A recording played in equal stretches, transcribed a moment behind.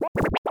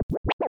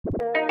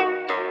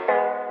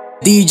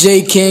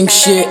DJ King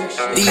shit.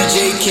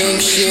 DJ King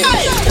shit.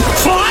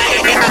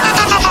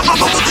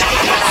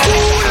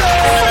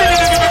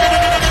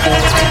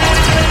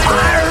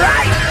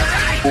 Alright.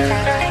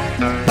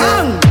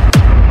 Bang.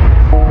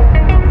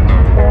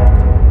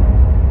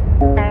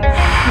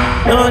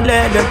 Don't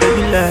let them tell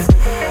you lie.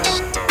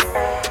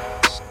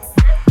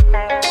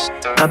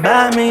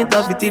 About me,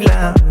 tough it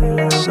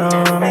lies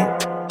on me.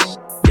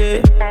 Yeah.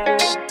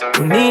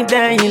 You need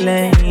that you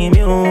lame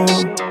you.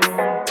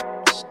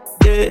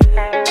 Yeah.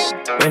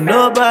 When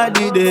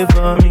nobody there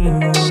for me,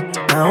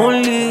 now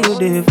only you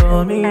there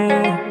for me.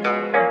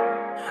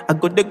 I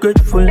got the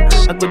grateful,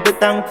 I got the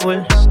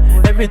thankful.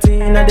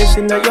 Everything I did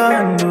in your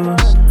hand.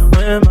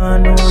 When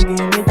man no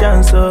give me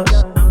chance,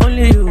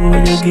 only you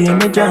give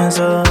me chance.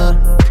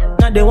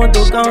 Now they want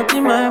to count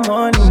in my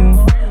money.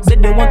 Say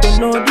they want to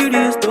know the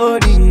real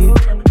story.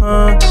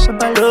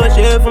 Papa love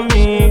shit for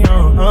me.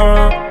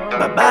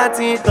 Baba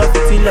teeth of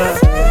it love.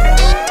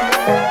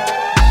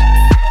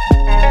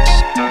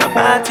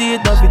 Baba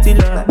teeth of it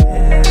love.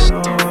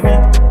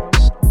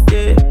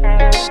 Yeah,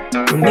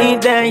 you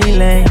need that you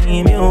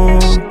lame you.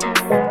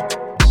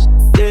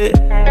 Yeah,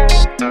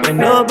 when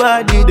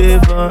nobody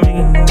there for me,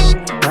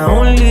 now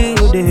only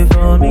you there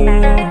for me.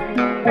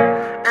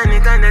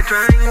 Anytime they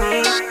try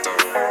me,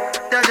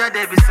 that's why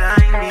they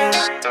beside me.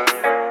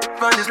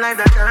 For this life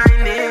that I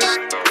need,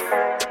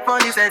 for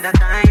this life that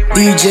I need.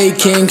 DJ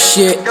King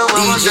shit.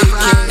 DJ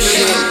King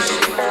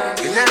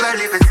shit. You never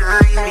leave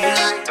beside me.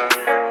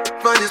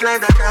 For this life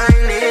that I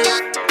need,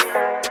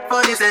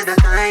 for this life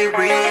that I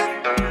breathe.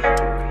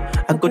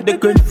 I got the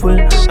grateful,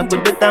 I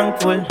got the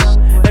thankful.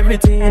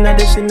 Everything I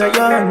did in your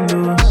hand.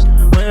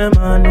 When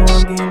man no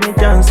give me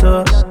chance,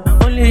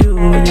 only you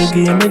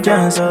give me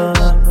chance.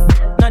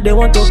 Now they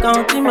want to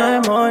count in my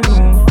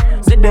money.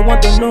 Say they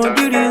want to know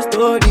the real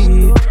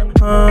story.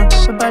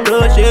 Papa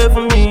love shit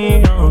for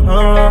me.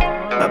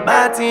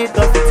 Baba teeth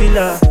of it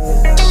love.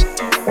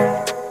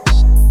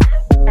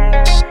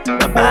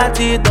 Baba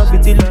teeth of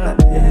it love.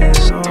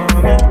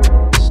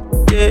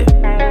 Yeah,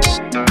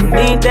 you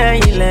need that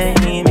you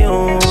lame you.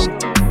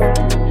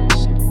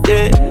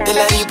 Yeah, they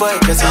like the boy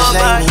cause he's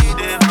shiny.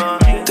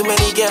 Too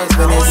many girls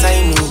when they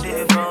sign me.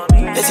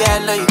 They say I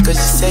love you cause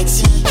you're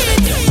sexy.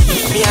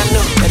 Me I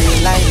know that they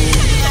like me.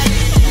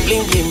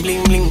 Bling bling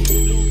bling bling.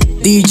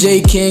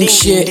 DJ King ding,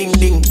 shit. Ding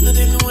ding ding.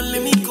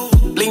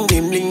 Bling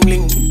bling bling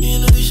bling.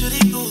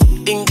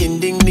 Ding ding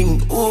ding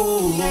ding.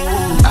 Ooh.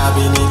 I've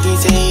been eating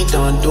say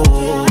don't do,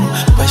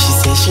 but she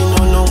say she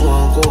no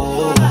one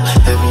go.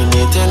 Every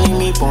day telling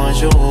me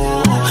bonjour,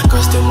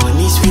 cause the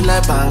money sweet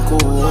like banco.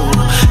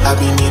 I've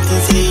been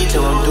eating say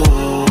don't do,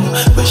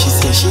 but she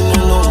say she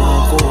no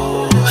one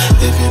go.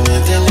 Every day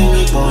telling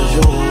me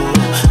bonjour,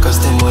 cause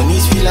the money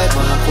sweet like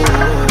banco.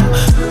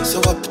 So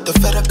I put the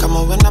feather come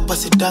on when I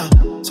pass it down.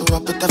 So I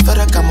put the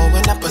feather come on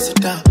when I pass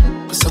it down.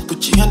 Put some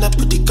Gucci on that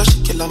booty cause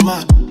she kill a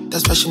man.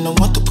 That's why she no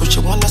want to push, she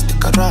wanna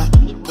stick around.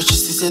 But she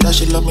still say that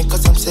she love me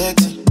cause I'm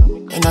sexy.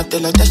 And I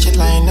tell her that she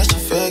lying, that she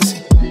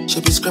vexing.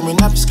 She be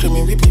screaming, I be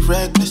screaming, we be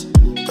reckless.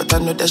 But I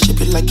know that she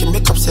be like it,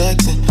 make up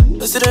sexy.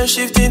 I see them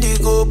shifting the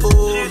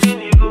goalposts.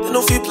 They know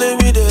if you play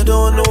me, they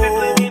don't know.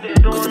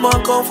 Cause the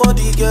man come for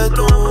the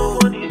ghetto.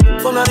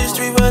 From the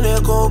street where they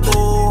go.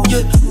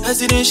 Yeah, I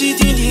see them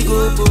shifting the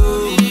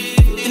goalposts.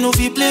 They know if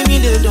you play me,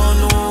 they don't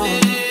know.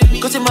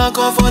 Cause the man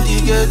come for the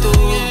ghetto.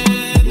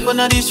 From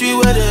the street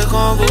where they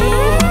go.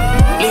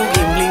 Bling,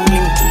 bling, bling,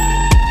 bling.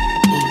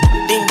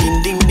 Ding,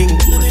 ding, ding, ding.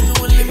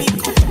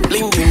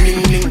 Bling, bling, bling,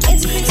 bling.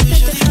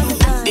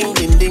 Ding,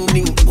 ding, ding,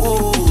 ding.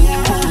 Ooh.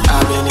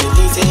 I've been in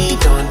this say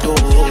don't do,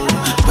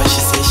 but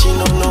she say she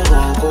no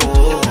one go.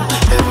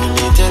 Every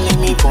day telling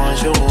me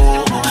bonjour,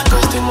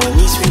 cause the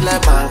money sweet like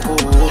banco.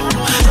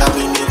 I've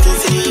been in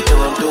this say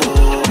don't do,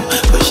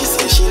 but she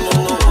say she no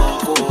one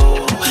go.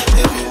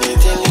 Every day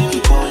telling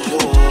me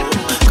bonjour,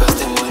 cause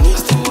the money.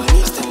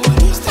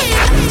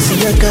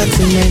 See I got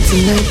the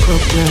 99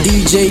 problem.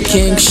 DJ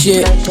King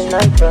shit.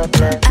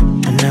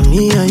 And now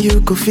me and you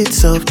go fit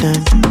solve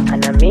them.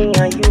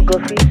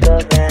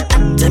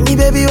 Tell me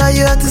baby why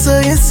you acting so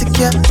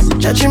insecure,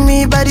 judging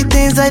me by the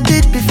things I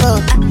did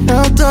before.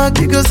 Don't talk,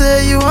 you go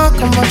say you won't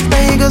come up,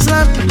 then you go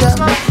slap it up.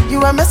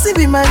 You are messing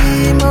with my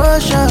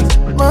emotions,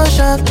 my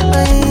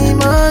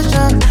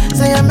emotions.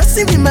 Say I'm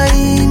messing with my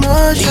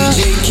emotions,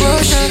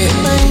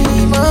 my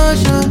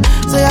emotions.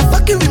 Say I'm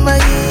fucking with my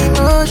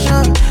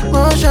emotions,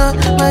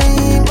 my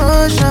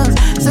emotions.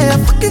 Say I'm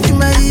fucking with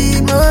my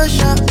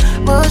emotions,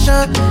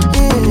 emotions.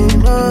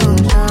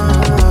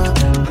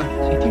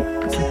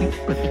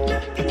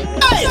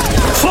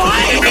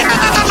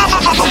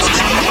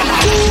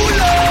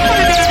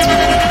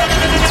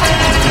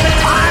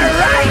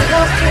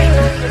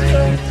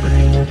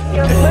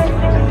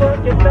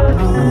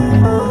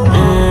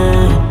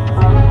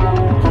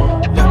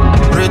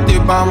 Pretty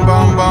bam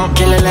bam bam.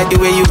 Killer like the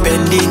way you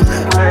bend it.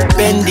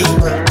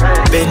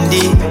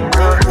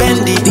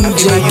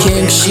 DJ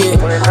King shit.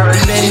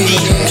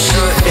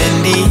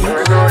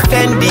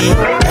 Fendi.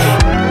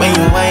 When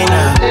you whine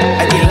up,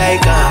 I dey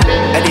like her,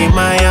 I dey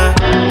Maya.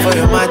 For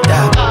your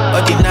matter,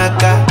 or the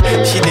naka,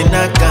 she the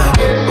naka.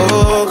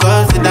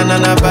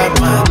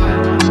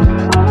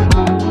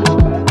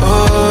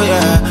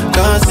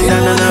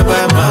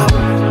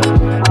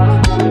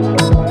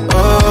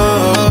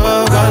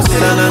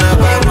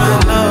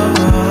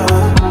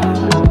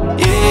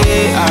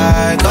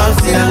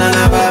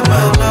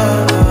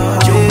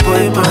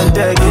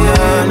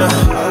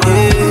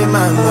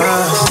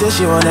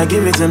 wanna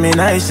give it to me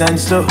nice and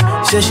slow.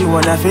 Say she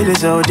wanna feel it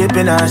so deep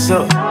in her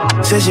soul.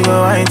 Say she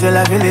gon' wine till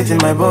I feel it in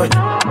my body.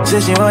 Say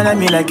she wanna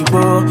me like a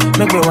bow,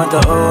 make me want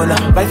to own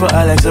her. Fight for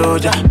her like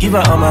soldier. Give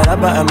her all my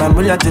rubber and my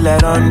mullah till I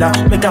run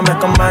down. Make her my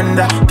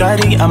commander.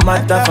 Carry a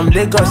matter from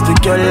Lagos to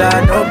Kyola.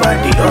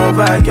 Nobody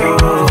over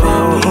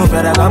you.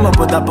 Better I'ma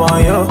put up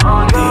on you.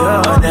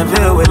 The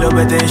never will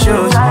over the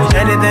shoes.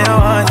 Anything you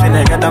want,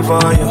 finna get them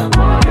for you.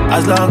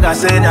 As long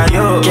as I say now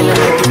you. Girl, I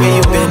like the way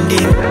you bend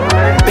it,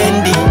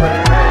 bend it,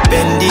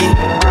 bend it,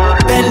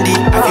 bend it.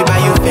 I feel by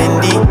you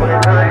Fendi,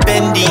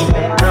 Fendi,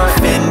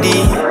 Fendi,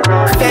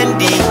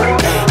 Fendi.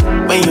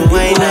 When you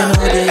whine up,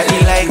 I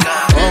feel like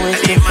always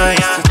the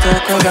first to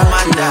talk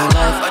about your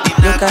life.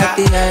 Look at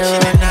the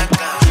irony.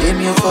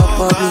 Shame you for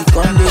public,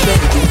 come the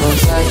baby for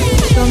side.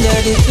 Don't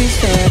get it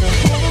twisted.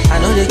 I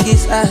know the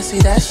kiss ass, see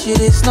that shit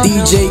is not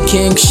DJ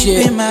King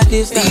shit. Keeping my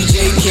distance.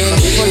 DJ King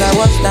shit. People I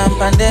watch down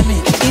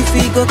pandemic. If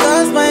he go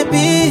cause my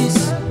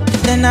peace,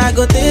 then I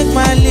go take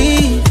my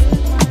leave.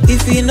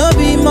 If he no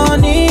be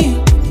money,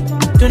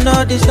 do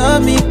not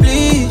disturb me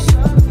please.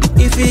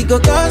 If he go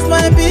cause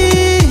my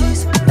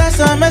peace, that's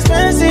some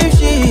expensive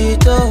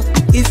shit oh.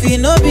 If he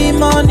no be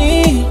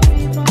money,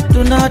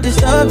 do not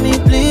disturb me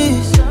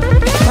please.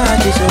 Man,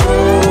 just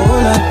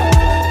hold on.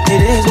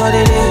 It is what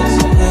it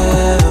is,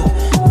 yeah.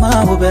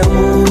 Man, we better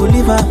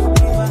live on.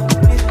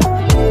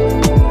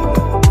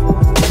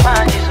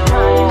 Man, just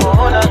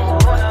hold on.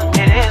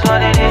 It is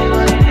what it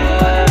is,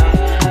 yeah.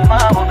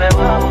 Man, we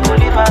better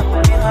live on.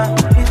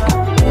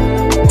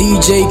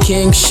 DJ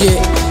King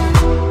shit.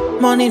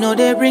 Money no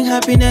they bring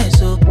happiness,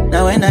 so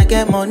now when I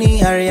get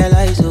money I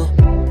realize, oh.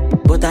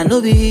 But I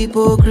no be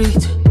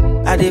hypocrite.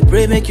 I dey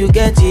pray make you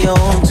get your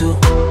own too.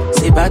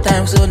 Say bad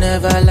times will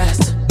never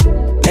last.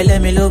 Hey,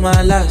 let me love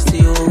my last,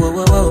 yo. Whoa,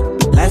 whoa, whoa.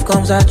 Life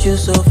comes at you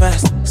so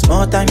fast.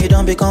 Small time you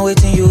don't become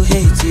waiting you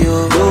hate,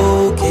 yo.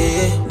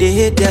 Okay, they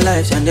hate their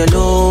lives and they're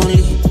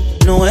lonely.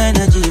 No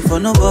energy for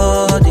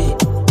nobody.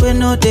 We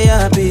know they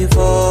happy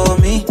for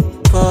me,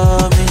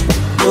 for me.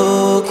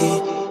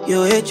 Okay,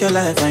 you hate your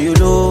life and you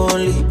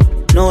lonely.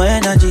 No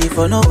energy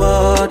for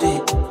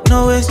nobody.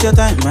 No waste your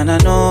time, man, I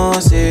know,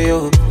 say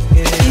yo.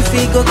 If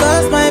he go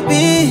cause my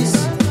peace,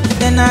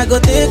 then I go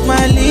take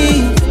my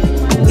leave.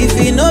 If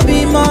he no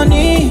be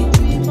money,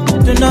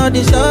 do not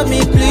disturb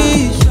me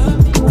please.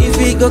 If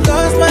he go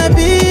cause my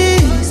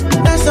peace,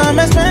 that's some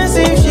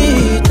expensive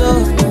shit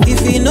oh. If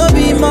he no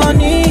be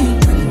money,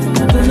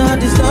 do not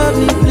disturb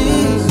me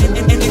please.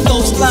 It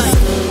goes like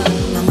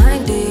my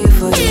mind day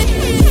for you,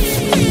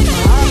 my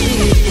heart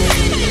beat for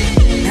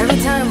you. Every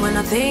time when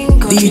I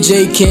think of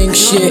DJ you, King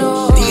shit.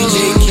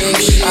 DJ King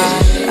shit.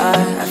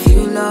 I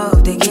feel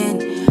loved again.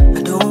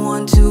 I don't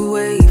want to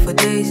wait for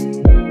days.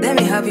 Let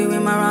me have you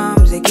in my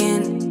arms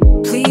again,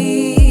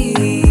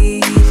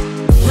 please.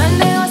 When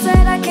they all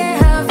said I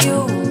can't have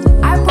you,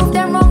 I proved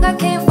them wrong, I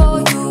came for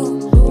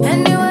you.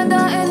 Anyone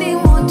that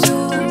anyone to.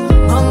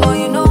 Mama,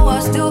 you know I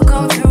still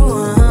come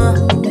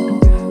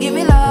through, Give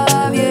me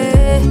love,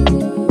 yeah.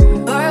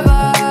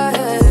 Forever,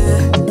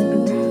 yeah.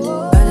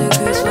 By the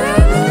grace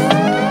forever.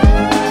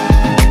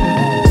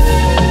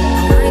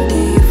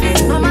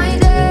 My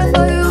mind there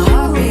for you. My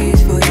heart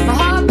beats for you. My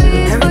heart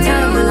beats every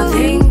time when I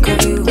think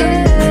of you. I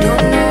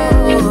don't know.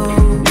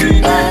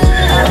 I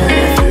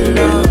feel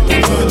love. I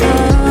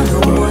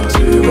don't want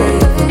to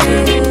wait for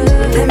you.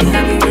 Let me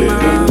have you in my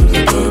arms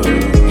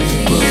again.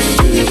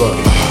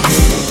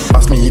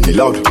 Pass me the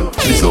loud,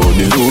 please on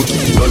the low,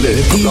 keep no let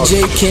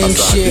DJ King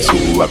shit. So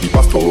I be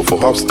pastor for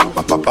house,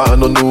 my papa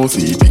no know,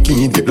 say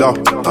picking the block.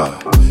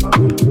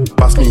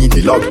 Pass me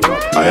the loud,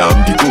 I am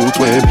the goat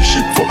when we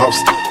ship for house.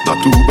 Now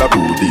two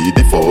babu,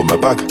 they for my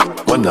bag.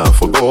 One now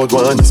for God,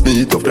 one is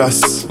made of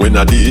grass. When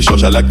I dey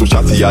church, I like to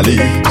chatty alley.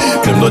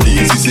 Them not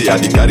easy, say I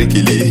dey carry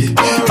kili.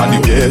 I dey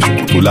wear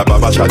shoe to la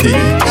baba shadi.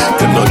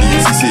 Them not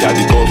easy, say I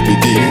dey talk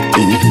pity.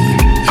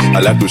 I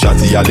like to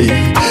chatty alley.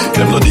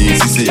 Them not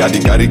easy, say I dey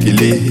carry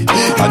kili.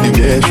 I dey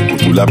wear shoe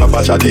to la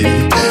baba shadi.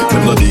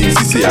 Them not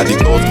easy, say I dey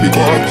talk pity.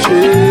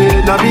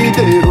 Na me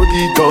dey hold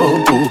the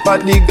gun.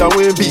 Bad nigga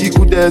when be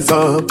good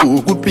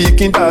example. Good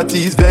picking that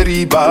is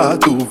very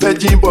bad too.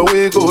 Virgin boy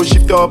we go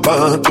shift your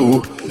band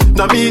too.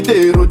 Na me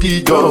dey roll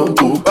the jump.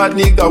 Bad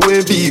nigga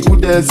when be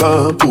good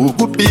example.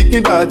 Good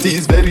picking that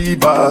is very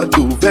bad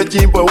too.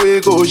 Virgin boy we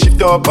go shift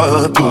your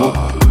band too.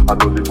 I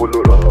know the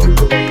follow around,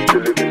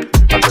 killing me.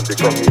 I said they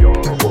come me on.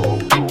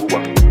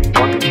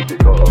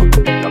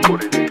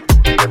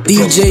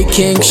 DJ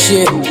King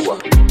shit.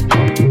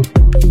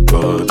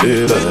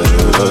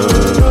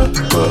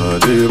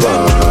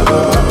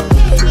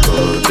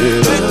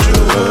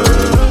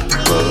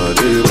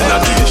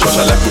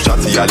 I like to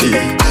chatty alley.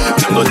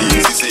 Them not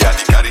easy, say I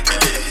dey carry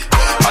kili.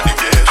 I dey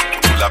wear shoe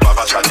to la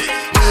baba shadi.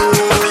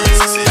 Them not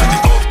easy, say I dey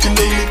talk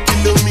kili.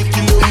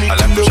 I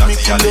like to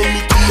chatty alley.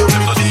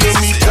 Them not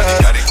easy, say I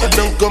dey carry kili. I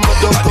don't come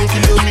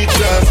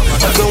kilometers.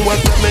 I don't want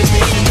that many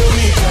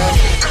kilometers.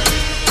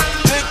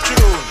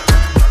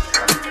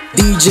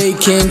 DJ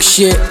King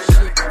shit.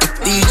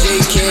 DJ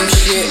King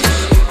shit.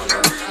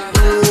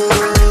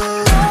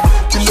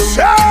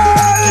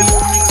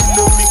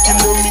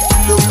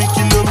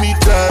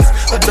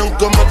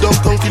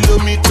 on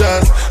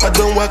kilometers. I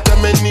don't walk that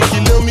many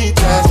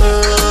kilometers.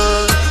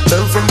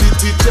 Learn from the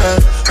teacher.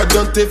 I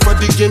don't take for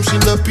the game, she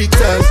no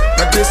pitas.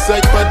 I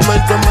decide bad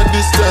mind from a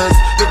distance.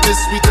 Let this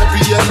sweet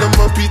happy and no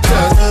more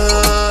pitas.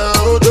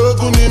 Oh,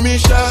 Doguni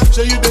Misha,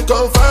 show you the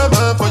confirm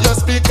for your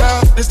speaker.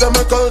 This time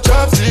I call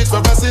chopsticks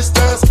for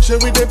assistance. Show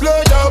we they blow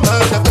your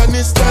mind,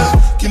 Afghanistan.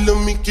 Kilo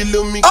me,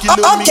 kilo me,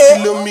 kilo me,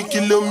 kilo me,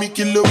 kilo me,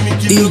 kilo me, kilo me.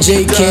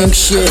 DJ King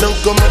shit. I don't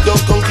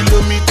come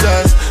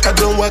kilometers. I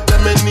don't walk that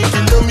many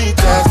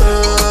kilometers.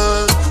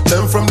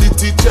 Learn from the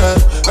teacher.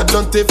 I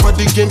don't take for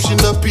the game, she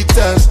no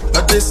pitas.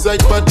 I decide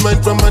bad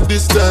mind from a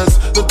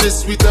distance. Not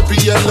this sweet happy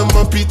and no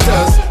more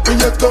pitas. When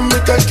you come,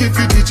 make I give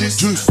you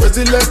digits. When's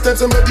the last time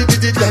somebody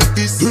did it like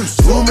this?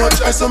 Too much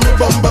ice on me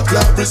bumper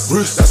clap wrist.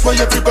 That's why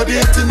everybody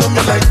hating on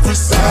me like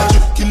Chris.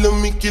 Kilo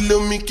me,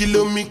 kilo me,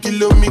 kilo me,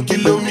 kilo me,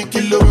 kilo me,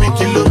 kilo me,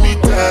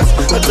 kilometers.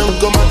 I don't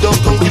come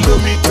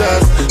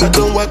kilometers. I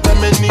don't walk that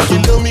many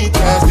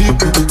kilometers.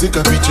 People take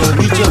a picture,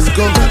 he just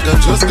come. Like I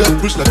just got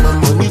pushed, like my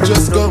money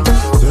just come.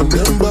 Send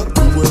them back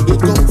to where they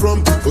come from.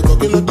 For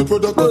talking like the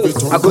product of it.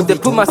 I go to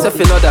put myself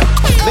in order.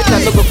 Make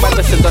that no go find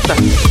person daughter.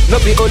 No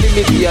be only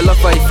me be a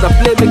lover. If not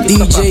play, make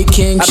you DJ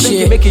King I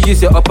shit. make you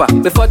use your upper.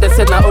 Before they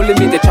said not only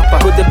me the chopper.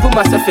 Go to put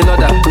myself in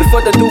order.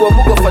 Before they do a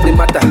move for the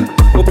matter.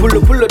 O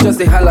pulo just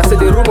the holla. Say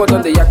the rumor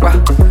on the yakba.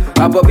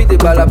 A Bobby the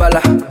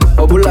balabala.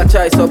 O bulla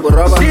chai so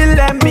rubber. She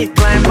let me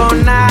climb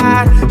on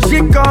night. She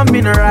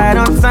coming right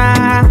on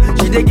time.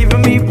 She they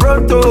giving me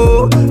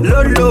proto,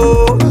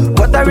 lolo.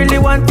 What I really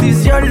want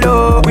is your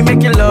love. We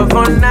making love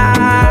on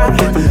night.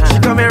 She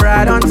coming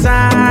right on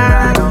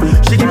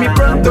time. She give me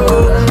pronto,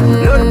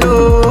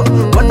 lolo.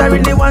 What I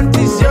really want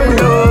is your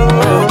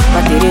love.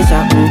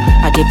 Teresa,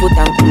 I dey put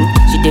am,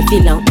 she dey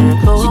feel am,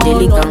 she dey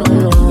lick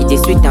am, it dey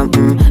sweet am,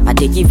 I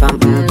dey give am,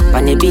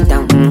 pane beat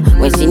am,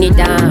 when she need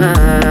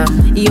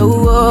am. Yo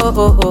oh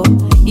oh oh,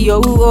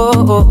 yo oh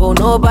oh oh,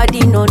 nobody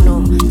no.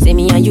 Say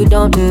me and you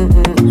don't,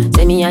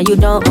 say me and you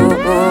don't.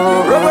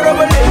 Robo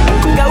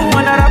girl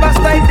wanna rubber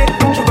style day.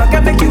 Sugar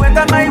can make you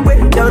enter my way.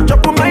 Girl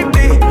chop on my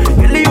day.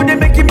 Girl you dey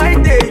make it my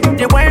day. You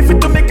dey wine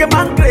fit to make a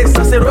man grace.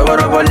 I say robo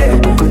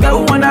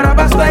girl wanna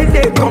rubber style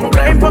day. Come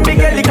grind for me,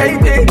 girl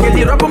kaite.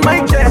 Girl rub on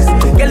my chest.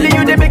 Girl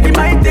you dey make it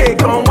my day.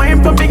 Come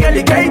wine for me, girl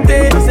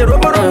kaite. I say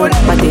robo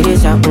My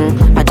Teresa,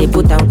 I dey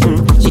put am,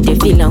 she dey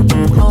feel am,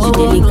 she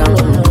dey lick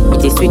am,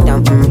 it dey sweet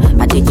am,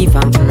 I dey give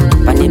am,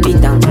 pane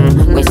beat am,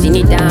 when she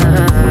need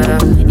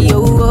am. Yo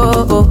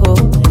oh oh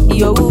oh,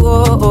 yo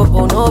oh oh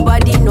oh,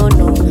 nobody no.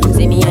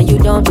 Say me and you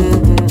don't,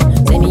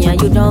 say me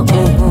and you don't.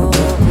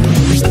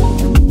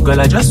 Girl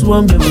I just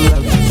want me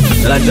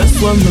with girl I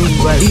just want me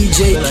with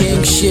DJ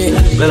King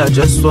shit. Girl I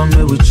just want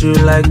me with you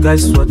like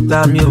ice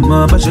water. Me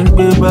mama passion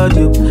pay about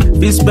you.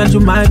 Please spend you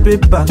my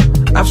paper.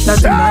 After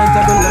tonight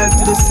I go like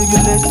to the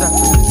simulator.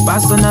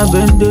 Pass on a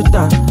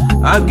vendetta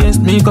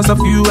against me, cause of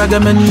you I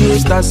get many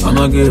haters. I'm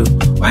a girl,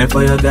 wine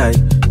for your guy.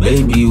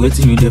 Baby,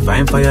 waiting you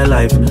define for your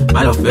life.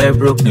 Man of fair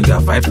broke,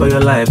 nigga, fight for your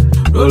life.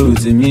 Roll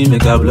with me,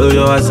 make I blow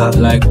your ass out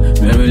like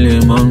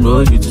Marilyn Monroe,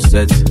 you to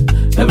set.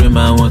 Every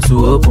man wants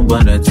to open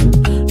bonnet.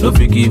 No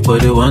forgive,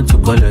 but they want to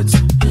collect.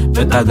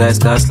 Better guys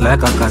cast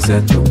like a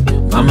cassette.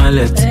 Mama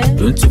let,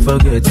 don't you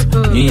forget.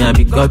 Me I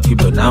be cocky,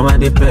 but now I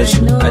dey press.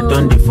 I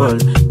don't default,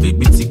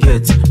 baby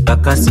ticket.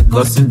 Bakasi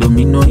causing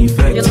domino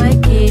effect.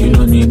 You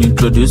don't need to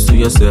introduce to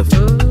yourself.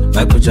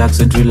 Michael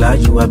Jackson thriller,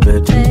 you are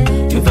bed.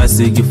 If I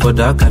say you for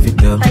dark, I feel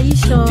tell.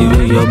 The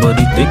way your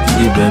body take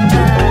you, bend.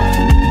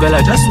 Girl,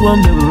 I just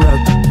want me to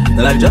rock.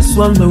 Girl, I just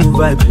want me to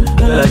vibe.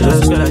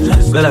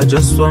 Girl, I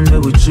just want me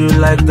with you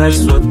like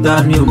ice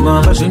water. Me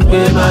mama passion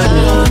pay by.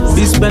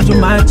 Please spend you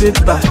my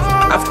paper.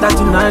 After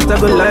tonight, I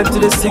go live to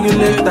the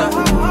simulator.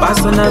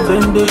 Pass on a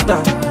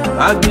vendetta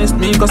against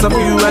me, cause of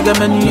you I get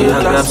many haters.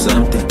 I grab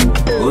something,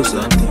 oh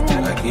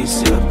something, like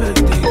it's your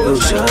birthday, oh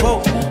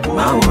shawty.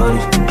 My worry,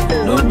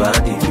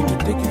 nobody if you could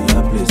take you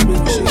your place,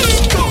 baby,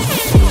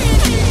 shit.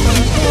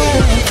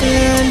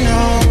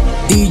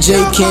 DJ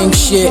King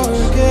shit.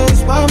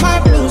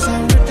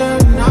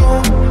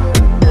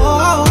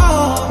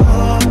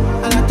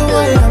 I like the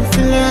way I'm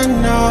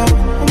feeling now.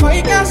 Boy,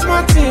 you got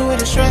smart tea with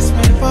the stress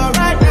me, but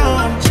right now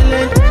I'm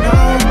chilling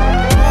now.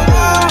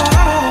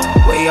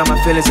 Way all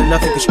my feelings and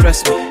nothing can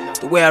stress me.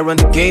 The way I run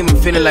the game, I'm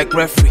feeling like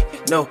referee.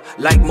 No,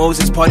 like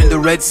Moses parting the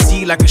Red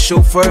Sea, like a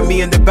chauffeur,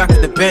 me in the back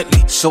of the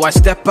Bentley. So I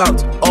step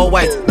out, all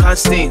white, can't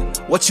stain.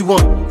 What you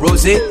want?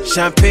 Rosé,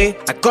 champagne?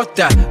 I got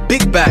that.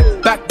 Big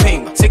bag, back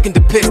pain. Taking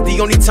the piss, the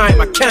only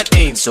time I can't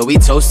aim. So we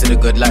toasted a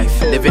good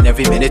life, living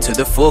every minute to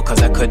the full,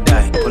 cause I could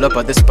die. Pull up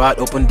at the spot,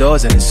 open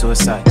doors, and it's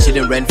suicide.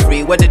 Chilling rent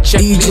free, where the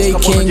check DJ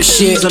come King on the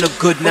shit. on a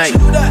good night. I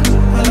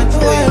like the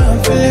way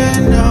I'm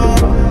feeling now.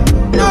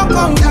 No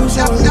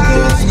confusion,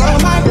 because all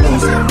my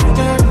blues are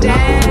written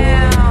down.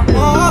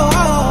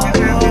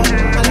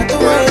 I like the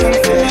way I'm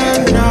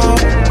feeling now.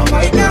 Oh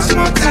my God,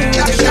 smart tea,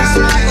 just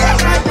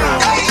right now.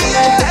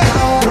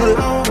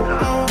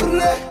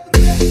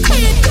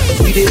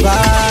 We dey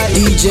vibe,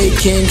 DJ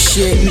King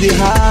shit. you dey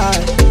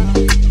hide,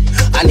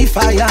 and if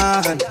I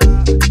yarn,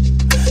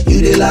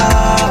 you dey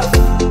laugh,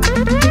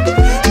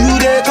 you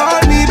dey call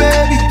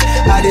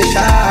I dey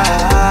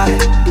shy.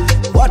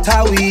 What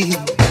are we?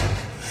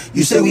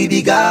 You say we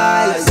be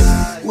guys.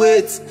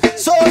 Wait,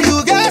 so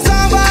you get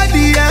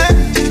somebody, eh?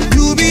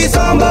 You be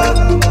somebody,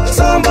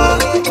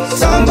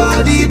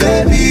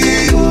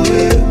 baby.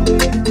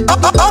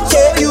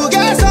 Okay, you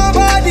get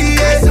somebody,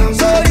 eh?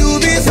 So you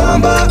be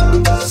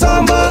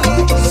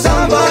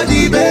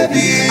somebody,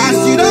 baby. As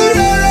you don't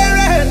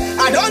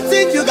I don't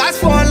think you guys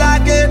fall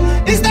again.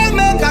 Instead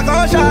make a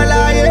conscious,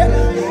 yeah.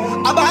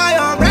 I buy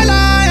umbrella,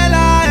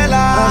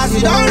 as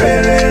you don't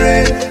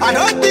I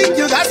don't think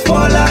you guys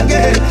fall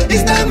again.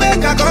 Instead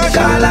make a conscious,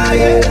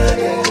 yeah.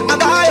 I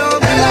buy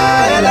umbrella.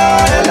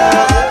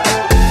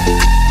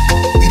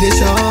 You dey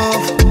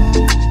shove,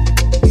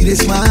 you dey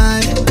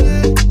smile.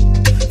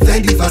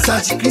 Fendi,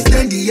 Versace,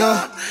 Christian Dior.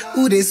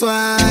 Who dey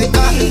swipe?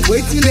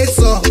 Wait till they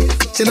saw.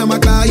 Chena my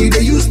car, you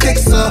dey use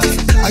text off.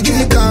 I give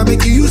you car,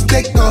 make you use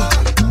tech off.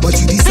 But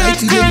you decide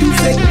to do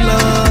fake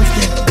love.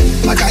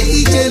 Maka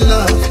eat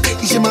love.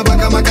 Ishe my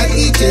baka, maka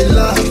eat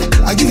love.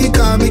 I give you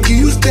car, make you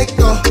use tech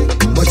off.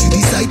 But you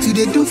decide to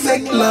do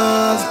fake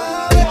love.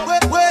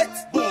 Wait.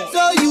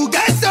 So you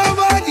got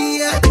somebody,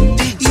 yeah.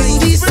 You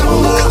need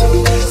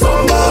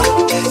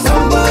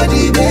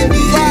somebody,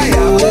 baby.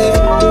 Fire away.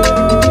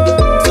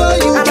 So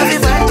you got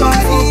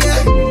somebody,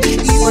 yeah.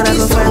 What I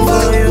go find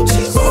for you?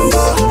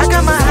 I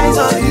got my eyes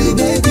on you,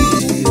 baby.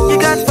 You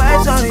got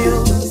vibes on you.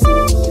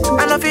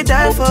 I love you,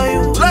 die for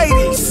you,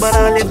 ladies. But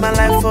I'll live my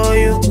life for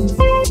you.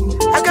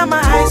 I got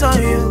my eyes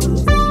on you.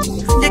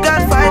 You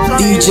got vibes on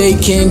you. DJ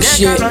King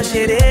shit.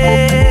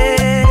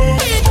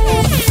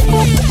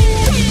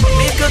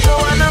 We could go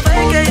on a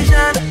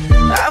vacation,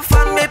 have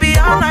fun maybe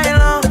all night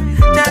long.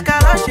 Take a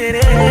lot shit.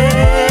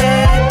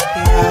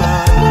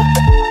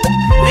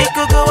 We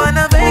could go on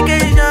a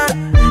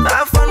vacation,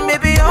 have fun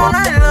maybe all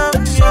night long.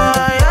 Yeah.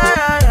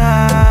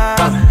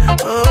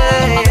 Oh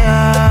yeah.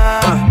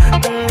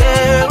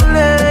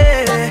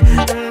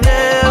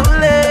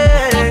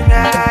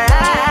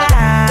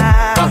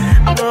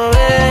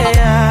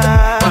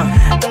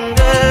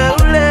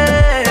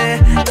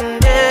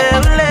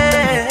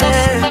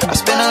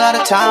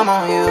 Time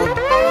on you,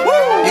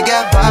 you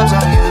got vibes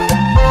on you.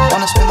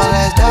 Wanna spend my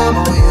last dime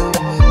on you.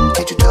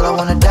 Can't you tell I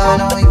wanna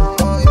dine on you?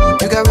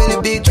 You got really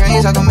big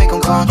dreams, I can make them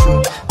come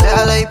true.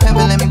 LA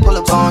pimpin', let me pull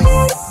up on you.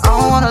 I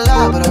don't wanna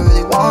lie, but I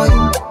really want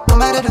you. No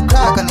matter the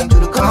clock, I need you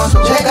to come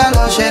through. Check out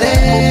Lil' Shitty.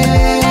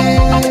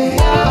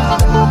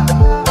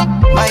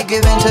 Might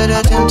give in to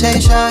the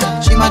temptation.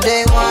 She my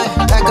day one.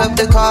 Pack up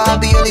the car, I'll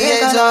be your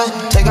liaison.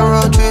 Take a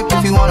road trip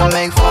if you wanna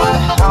make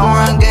fun. I don't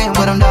run game,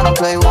 but I'm down to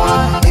play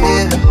one.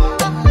 Yeah.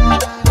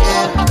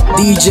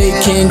 DJ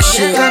King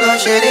shit. We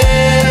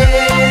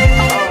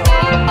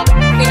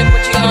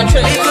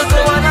could go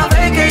on a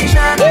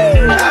vacation,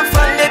 have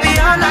fun maybe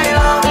all night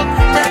long.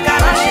 Take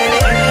out our shit.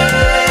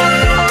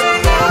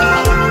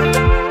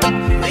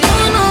 You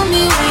know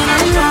me when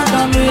I'm drunk,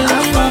 I'm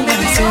really on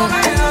myself.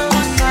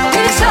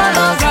 This all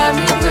love drive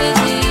me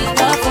crazy,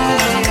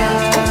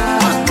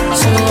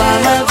 so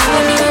I'm a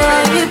baby,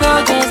 right? You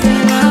don't just in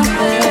my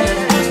bed.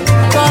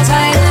 'Cause I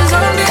do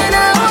something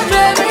that won't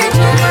drive me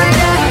to my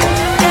death.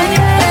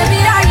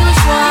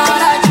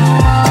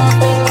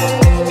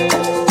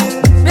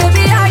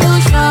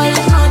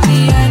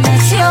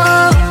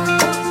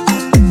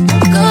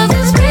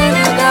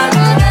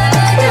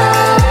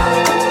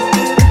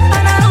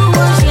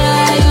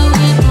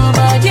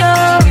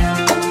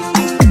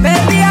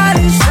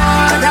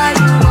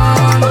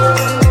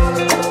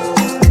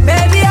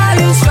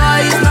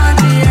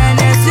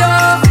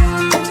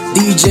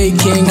 DJ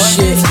King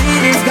shit.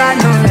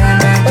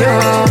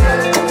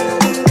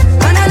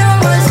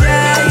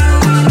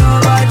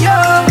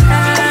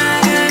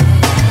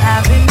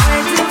 I've been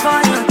waiting for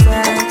your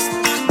text.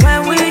 When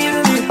will you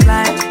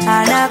reply?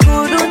 And I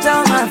couldn't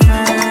tell my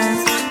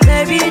friends.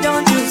 Baby,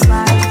 don't you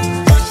slide.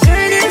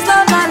 Sure, this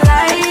not my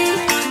life.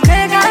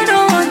 Make I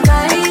know one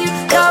time.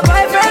 Your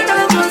boyfriend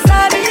don't go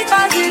sad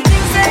because he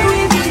thinks that we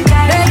be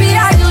guys. Baby,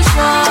 are you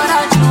sure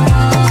that you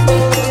want me?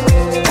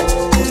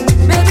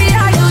 Baby,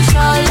 are you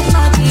sure it's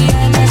not the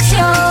end of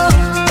show?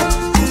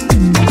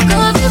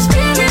 'Cause this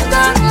feeling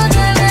got no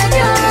telling.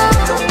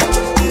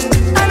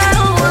 And I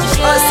don't want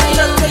you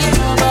to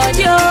know about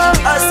you.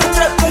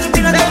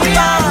 Baby,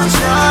 are you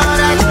sure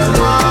that you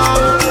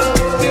want?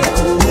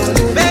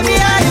 Baby,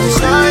 are you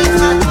sure it's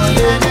not the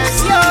end of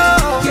show?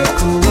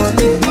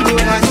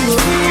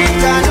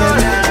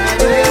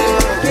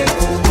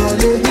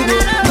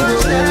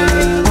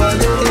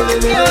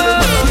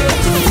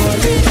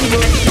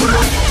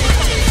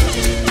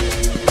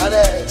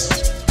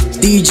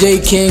 DJ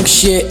King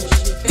shit.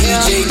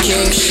 DJ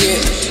King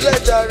shit.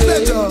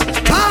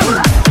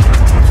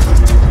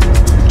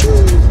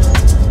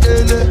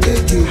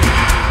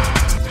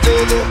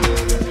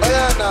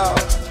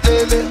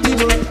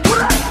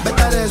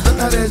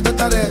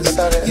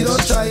 You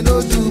don't try no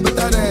do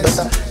better.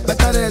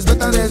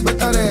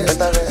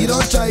 You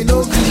don't try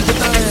no do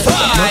better.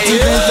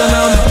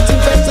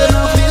 Nothing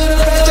personal, feel the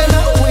pressure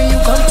now when you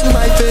come to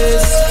my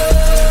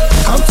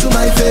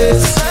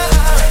face.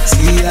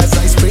 See as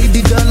I spray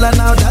the dollar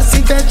now, that's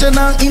intentional.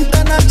 National,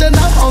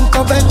 international,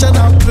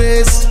 unconventional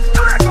grace.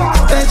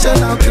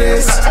 Conventional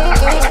grace.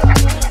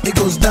 It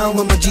goes down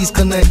when my G's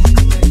connect.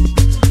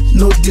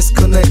 No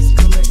disconnect.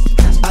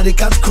 I they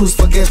can't cruise,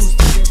 forget.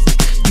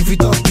 If you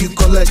talk, you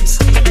collect.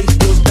 It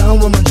goes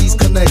down when my G's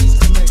connect.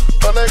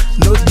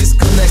 No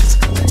disconnect.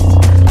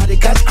 I they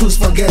can't cruise,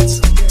 forget.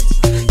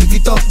 If you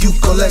talk, you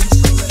collect.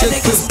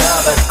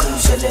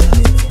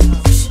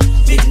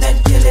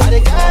 Midnight killing. I they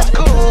can't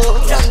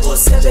cool. Django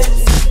 7.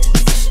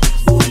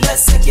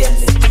 Let's again.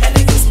 And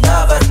it is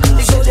never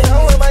crucial.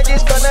 Now when my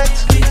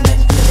disconnect. Midnight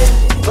killing.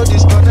 No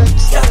disconnect.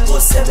 Django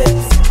 7.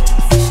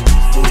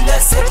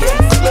 Let's again.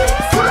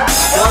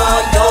 Yo,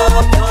 yo,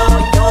 yo,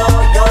 yo,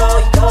 yo,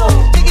 yo.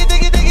 Diggy,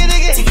 diggy, diggy,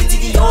 diggy. Diggy,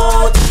 diggy, yo.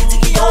 Diggy,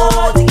 diggy, yo.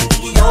 Diggy,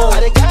 diggy, yo. I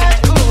they can't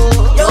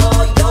cool. Yo,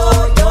 yo,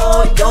 yo,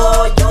 yo,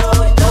 yo,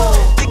 yo.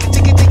 Diggy,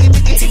 diggy, diggy,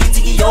 diggy. Diggy,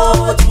 diggy, yo.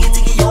 Diggy,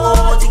 diggy, yo.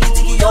 Diggy,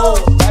 diggy, yo.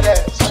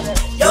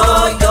 Yo,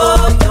 yo,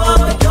 yo,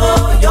 yo,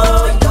 yo,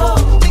 yo.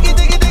 Diggy,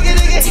 diggy, diggy,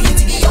 diggy. Diggy,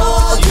 diggy, yo.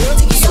 Diggy,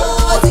 diggy, yo.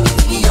 Diggy,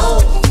 diggy, yo.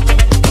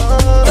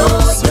 Yo,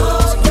 yo,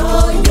 yo,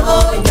 yo,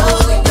 yo,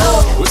 yo.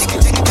 Diggy,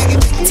 diggy, diggy.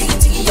 Diggy,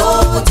 diggy, yo.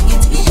 Diggy,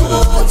 diggy, yo.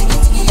 Diggy,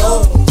 diggy, yo.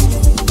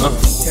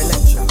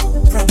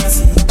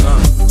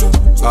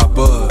 I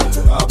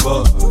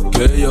bud,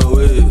 get your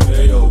way.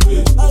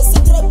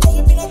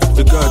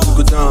 The guy to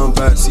go down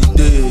by CD.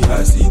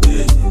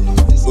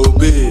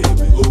 Obey,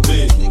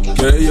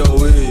 get your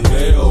way.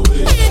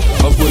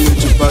 Up on it,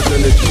 you back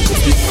energy. The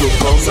beat go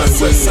come and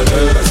way.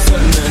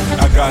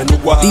 I got no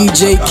wa.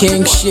 DJ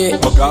King shit.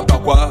 Oga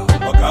bakwa,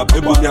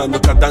 ebunya no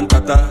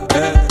kadantata.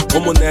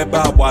 Omo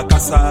neba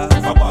wakasa.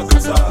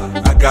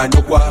 I got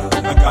no wa.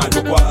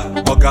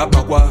 Oga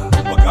bakwa,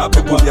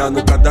 ebunya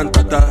no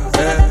kadantata.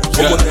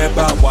 Omo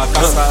neba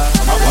wakasa.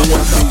 I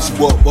want these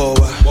walk boy.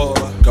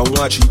 Can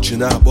watch each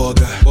and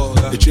boga.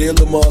 The trail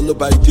them all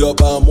by the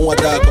oba. Mo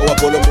da go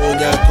up on the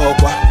monya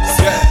kokwa.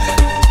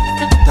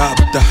 Tap.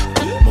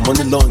 My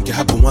money long can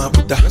happen one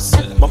with that.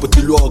 My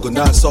body logo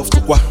now soft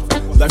to qua.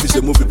 Life is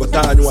a movie, but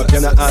I know I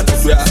cannot add to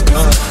where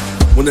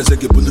when I say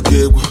get bullet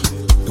gave,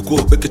 the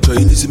go back at your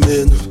easy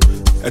man.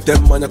 At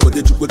that man, I could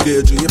get you a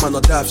gauge. You man,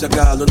 not have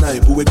Shagalo,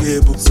 night, who we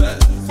gave.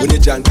 When you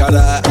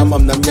jankara, I'm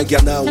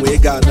Namyagana, we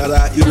got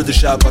Nara, you do the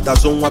shop, but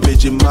that's on what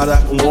made you matter.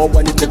 And all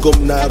when you take up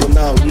now,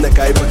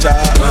 Nekai Pacha.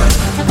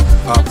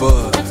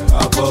 Abba,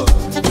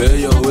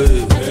 pay your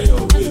way.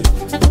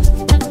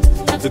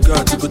 The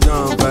guy to go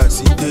down by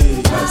CD.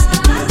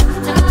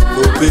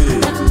 Obey,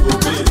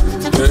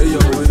 pay your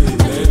way.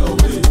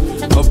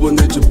 Up on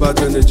it, you bad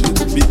energy.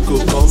 The beat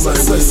go come my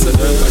way.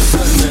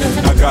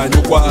 I got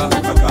you qua.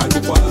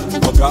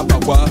 Oga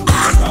bakwa.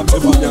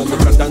 Ebunya no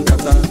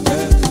kadantata.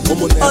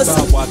 Omo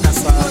neba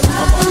wakasa.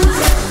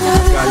 I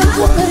got you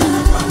qua.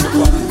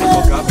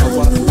 Oga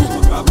bakwa.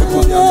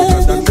 Ebunya no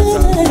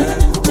kadantata.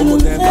 Omo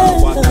neba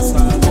wakasa.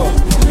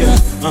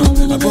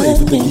 I boy if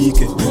the geek,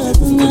 if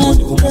the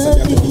money who pass at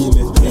the beam,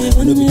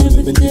 I know the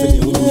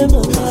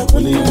people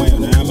only why I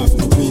am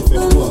from the prefect.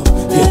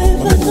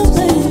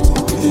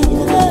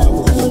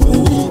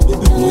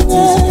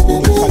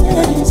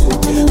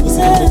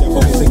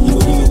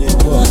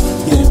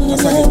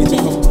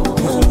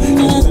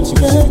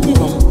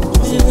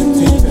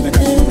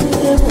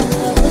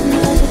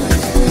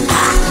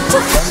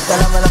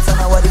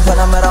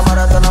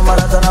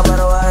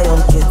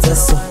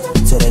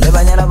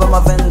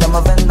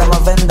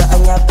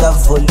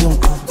 Volume,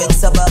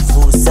 it's about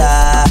Fusa.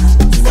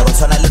 You never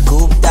tryna look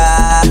good.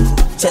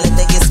 Chillin'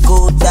 niggas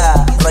scooter.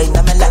 Right,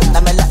 namela.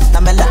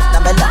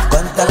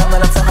 Quanta la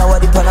mela fana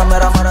wadi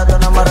panamera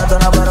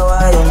maradona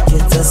barawayon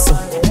kitso.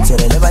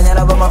 Chillin'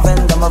 banyana ba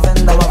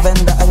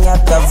mavenda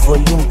anyaka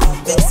volume.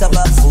 It's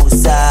about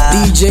Fusa.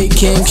 DJ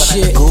King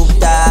shit.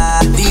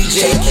 DJ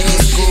King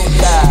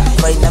scooter.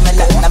 Right,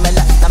 namela.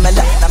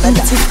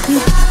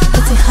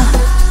 It's ha,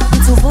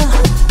 it's over,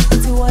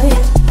 it's why.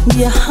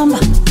 We are hamba,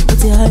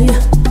 it's area.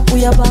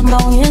 We are bamba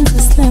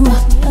uyenza sema.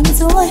 And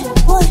it's why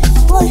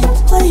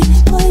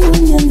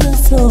uyenza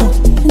so.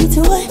 And it's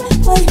why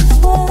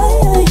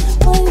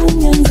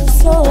uyenza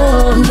so.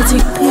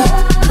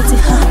 It's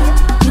ha,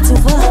 it's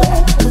over,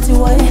 it's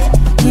why.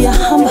 We are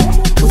hamba,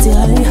 it's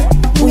area.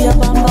 We are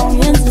bamba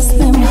uyenza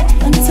sema.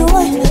 And it's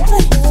why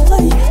uyenza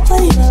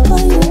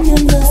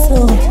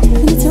so.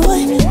 And it's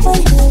why uyenza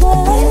so.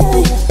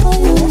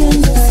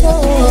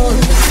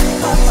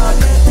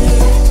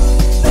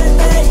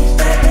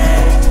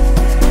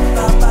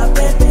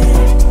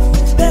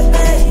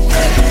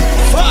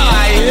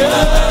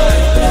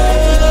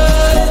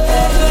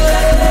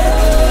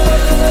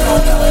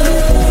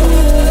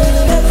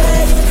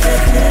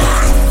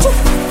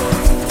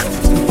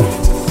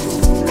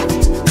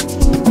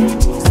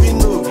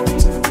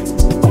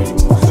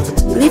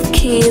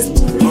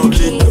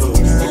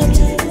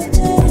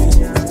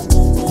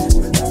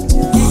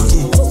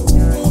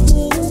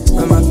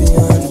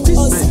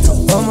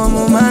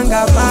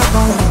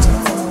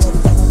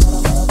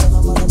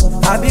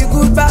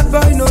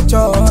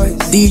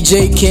 DJ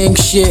King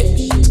shit.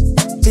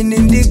 Been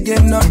in the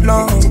game not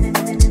long.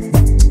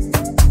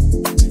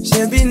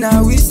 She be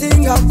now we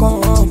sing a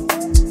come.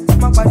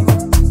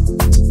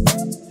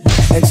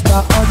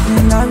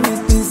 Extraordinary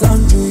things I'm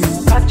doing.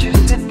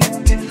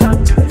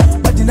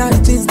 Ordinary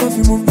things don't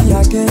you move me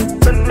again.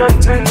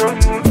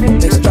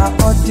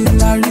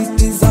 Extraordinary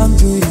things I'm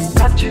doing.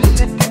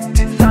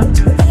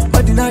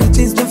 Ordinary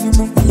things don't you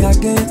move me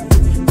again.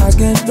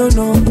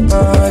 No.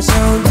 Ṣé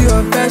ohun tí o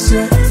fẹ́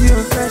ṣe,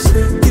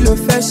 kí ló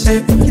fẹ́ ṣe,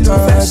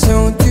 ṣé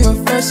ohun tí o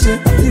fẹ́ ṣe,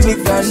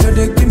 nígbà ló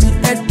dé kí mi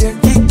ẹ̀dẹ̀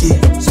kíkì.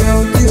 Ṣé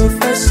ohun tí o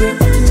fẹ́ ṣe,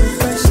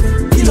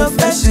 kí ló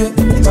fẹ́ ṣe,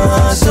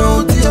 ṣé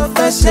ohun tí o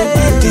fẹ́ ṣe,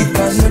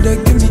 nígbà ló dé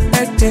kí mi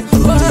ẹ̀dẹ̀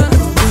kíkì.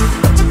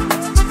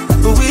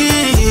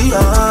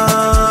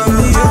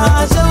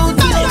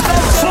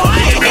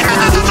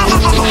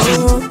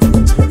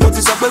 Mo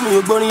ti sọ pé mi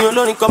ò gbórin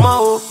olórin kan mọ́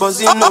o, cause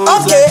he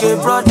knows like a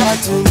brother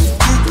to me.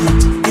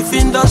 If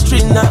industry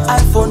na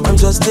iPhone, I'm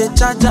just a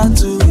charger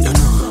too. You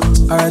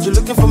know. Alright, you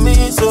looking for me,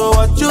 so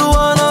what you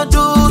wanna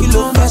do?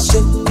 Kilo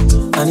fashion,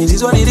 and it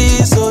is what it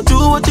is. So do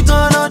what you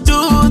gonna do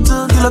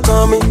to kilo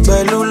come me,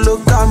 belu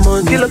look at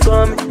money. Kilo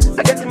come me, I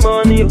get the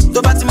money.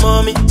 To party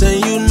mommy, then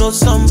you know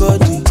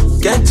somebody.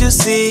 Can't you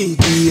see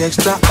the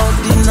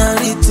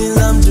extraordinary things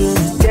I'm doing?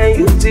 Can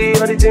you see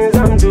all the things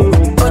I'm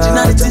doing?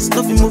 Ordinary things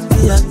don't be move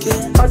me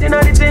again.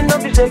 Ordinary things don't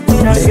be shake me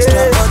again.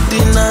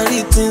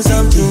 Extraordinary things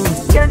I'm doing.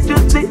 Can't you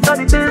see all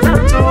the things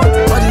I'm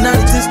doing?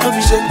 Ordinary things don't be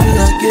shake me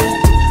again.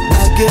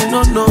 Again,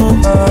 no.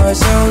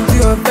 Ṣé ohun tí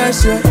o fẹ́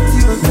ṣe, kí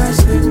ló fẹ́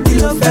ṣe,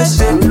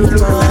 ṣé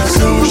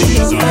ohun tí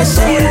o fẹ́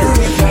ṣe,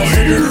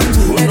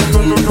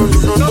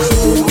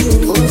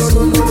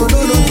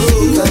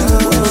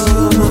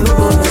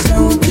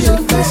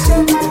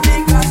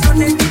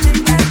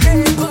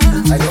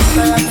 I don't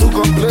like to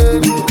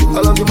complain.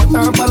 All of you my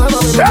time, all of you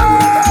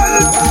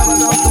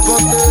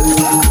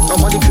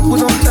some of the people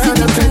don't stand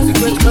and take the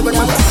great cover.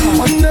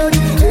 One no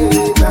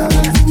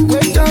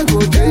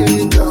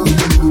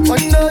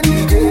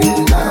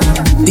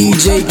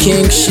DJ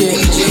King shit.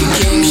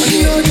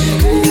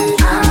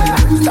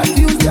 Stop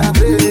use their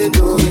brain,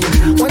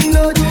 one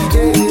no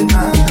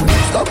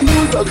stop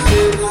use your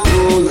brain.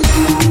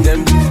 Them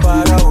be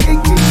para,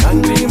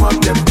 angry mob,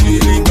 them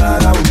feeling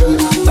para.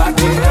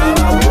 Starting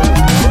now,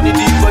 money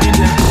deep body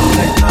them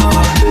like now.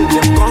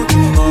 Them come to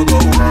no go.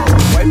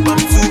 Wipe them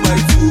 2 by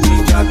 2 in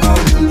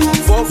Jakarta.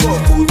 4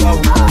 put out.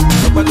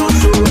 Papa don't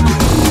show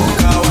everybody.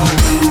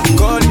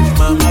 Call it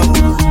mama.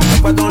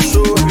 Papa don't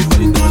show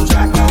everybody don't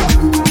jack out.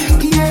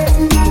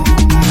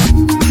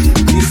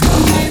 This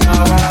coming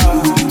now.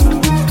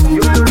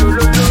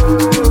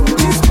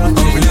 This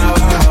coming now.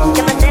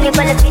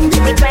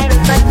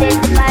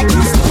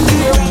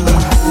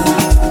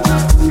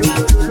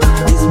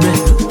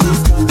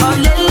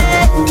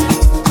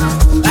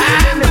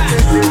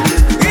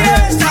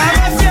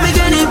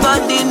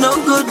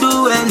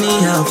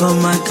 For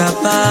my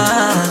kappa,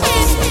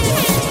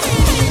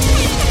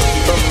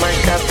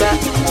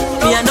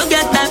 me I no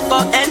get time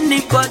for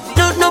anybody.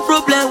 No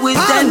problem with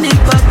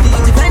anybody.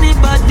 If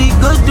anybody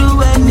go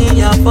do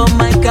anyhow for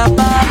my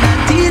kappa,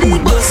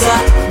 bossa,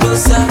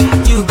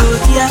 you go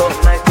here. For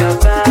my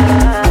kappa,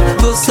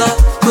 bossa,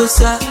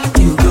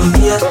 you go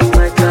here. For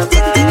my kappa,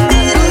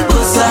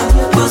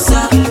 bossa,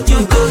 you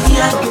go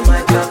here. For my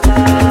kappa,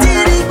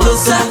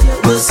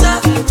 bossa,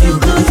 you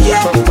go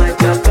here. For my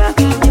kappa.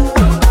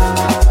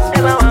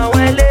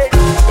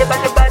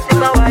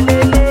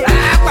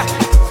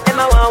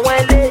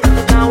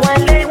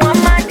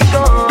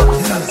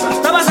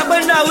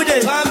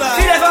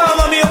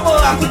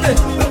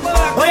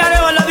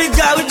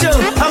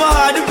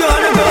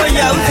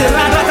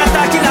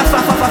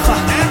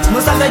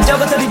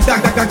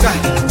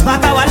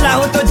 Bata wala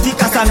o to di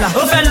kasala.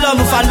 O fẹ́ lọ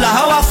mu fala,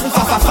 o wa fún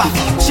fafafa.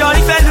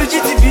 Ṣọ̀rí fẹ́ lu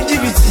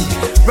jìbìtì.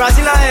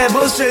 Brazilian hair,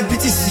 both straight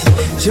BTC.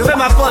 Je fais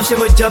ma pop, je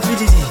me job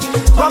PDD.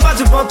 Bumper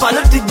to bumper,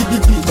 no dig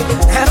bibi.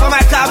 Head for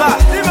my kaba.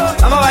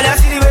 I'm a wale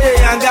city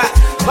with yanga.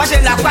 Watch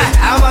it like that,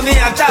 I'm a me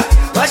on top.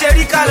 Watch it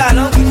Ricala,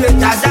 no give it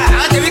Taza.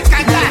 I'm a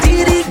Ricala.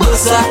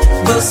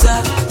 Bossa,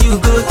 you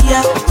go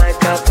here. My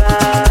kaba.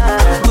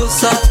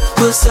 Bossa,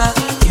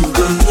 you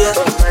go here.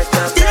 My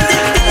kaba.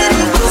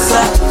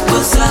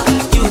 Bossa,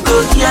 you go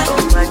here.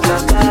 My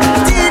kaba.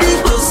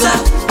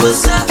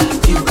 Bossa,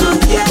 you go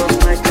here.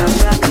 My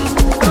kaba.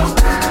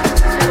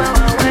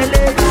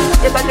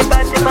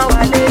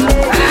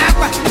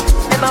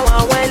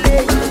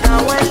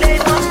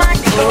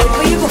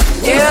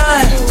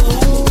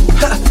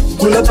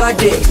 Pull up a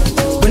day.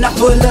 When I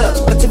pull up,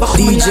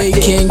 DJ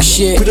King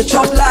shit. With a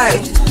chop light.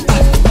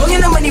 Only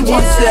the money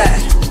one side.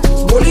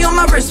 Rolling on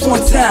my wrist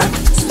one time.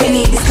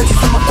 Spinning this country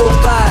from my whole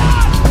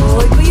vibe.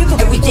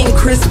 Everything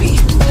crispy.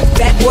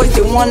 Bad boys,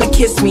 they wanna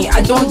kiss me.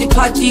 I don't do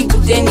party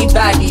with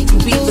anybody. You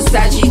be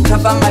Versace,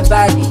 cover my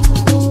body.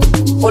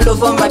 All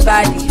over my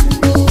body.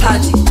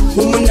 Party,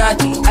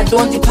 Illuminati. I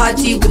don't do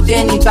party with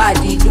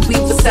anybody. You be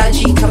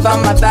Versace, cover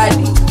my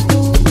body.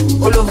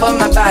 All over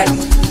my body.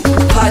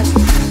 Party.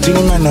 3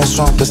 minus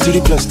 1 plus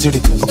 3 plus 3.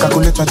 Or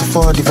calculate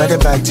 24 divided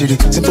by 3.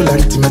 Simple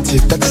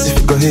arithmetic, that is if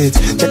you go hit.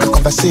 Check a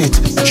conversate.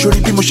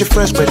 Surely be mushy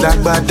fresh, but like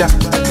bada.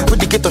 With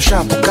the ghetto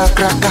sharp,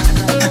 cracker.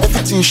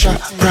 everything sharp,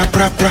 bra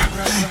bra bra.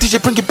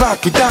 DJ bring it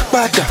back, it dark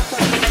bada.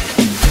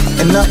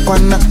 And I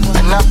wanna,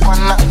 and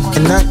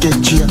I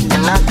get you,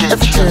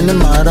 everything in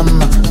my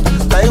rama.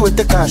 I with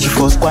the cash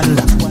for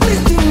squander.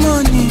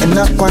 And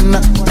I wanna,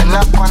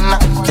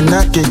 and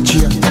I get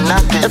you,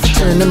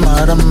 everything in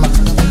my rama.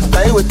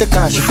 I with the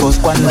cash for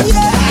squander.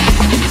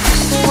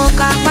 Because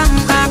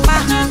I'm my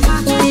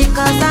baby.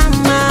 Because I'm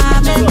my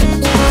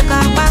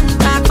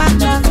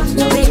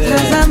darling.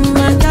 Because I'm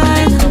my baby.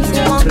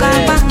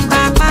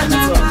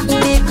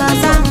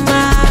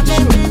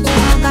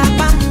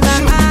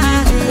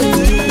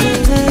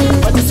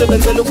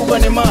 Sebenza kuba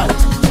nemali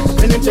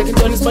enimteke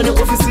toni sibane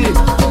office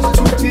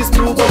two-piece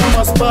nuba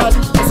kumasipala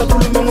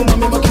asakhuluma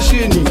ngomama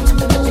emakishini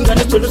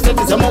ingane sithole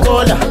sedi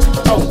zamabola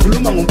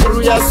awukhuluma ngompuru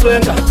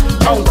uyaswenga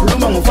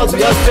awukhuluma ngofazi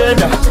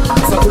uyasfenda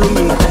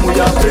asakhulume ngokhoma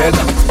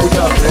uyabreka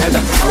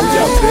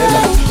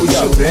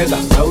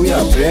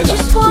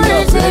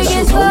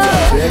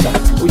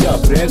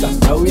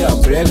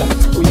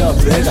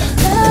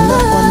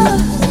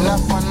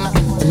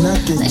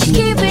Let's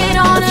keep it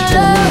on the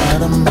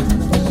low.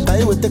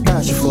 With the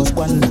cash for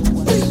squander.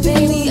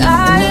 Baby,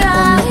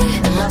 I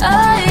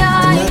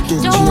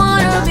don't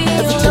wanna be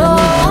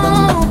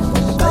alone.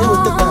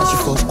 With the cash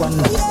for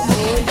squander.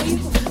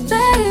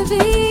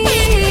 Baby,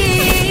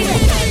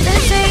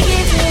 let's take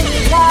it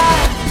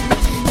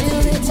to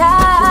the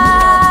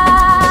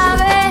top,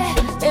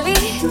 baby,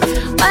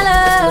 my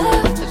love,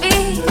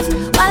 baby,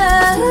 my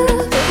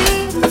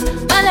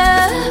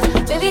love,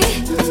 baby,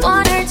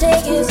 wanna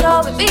take it slow,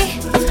 baby,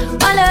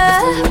 my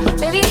love,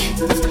 baby,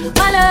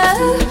 my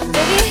love.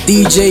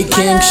 DJ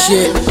King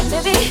shit.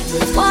 Baby,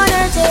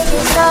 wanna take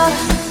it slow.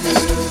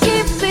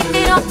 Keep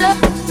it on the,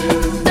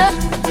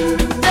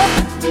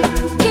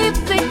 keep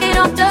it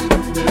on the,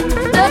 keep it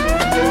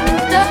on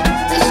the,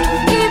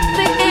 keep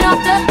it on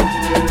the,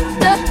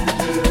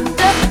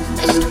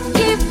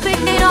 keep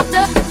it on the, keep it on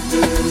the,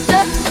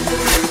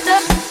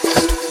 keep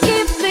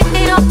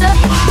it on the.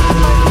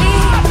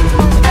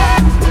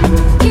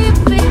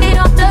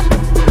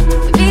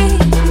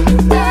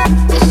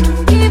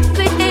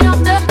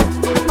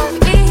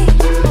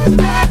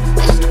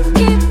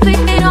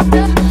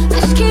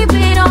 Let's keep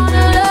it on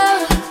the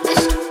low.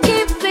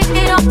 Keep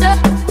it on the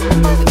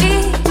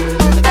beat.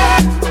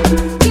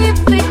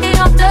 Keep it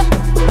on the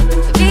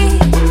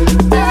beat.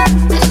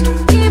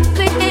 Keep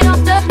it on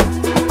the beat.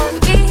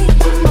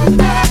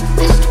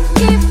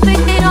 Keep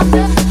it on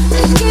the.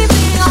 Let's keep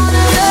it on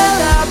the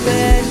low.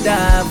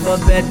 Better for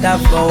better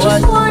for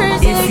what?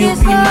 If you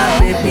be my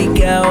baby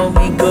girl,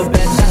 we go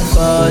better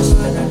first.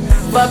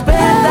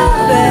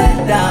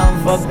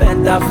 For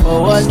better for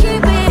what? If you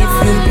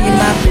be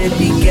my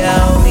baby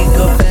girl, we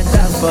go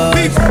better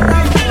first.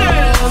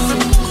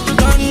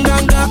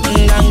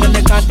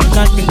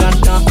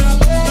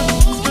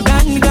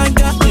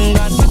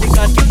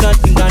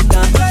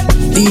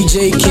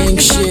 DJ King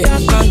shit.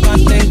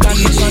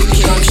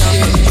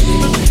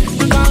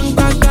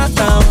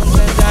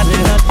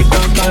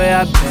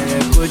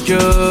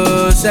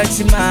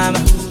 Sexy mama.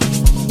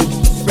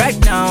 Right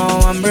now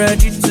I'm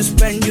ready to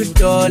spend you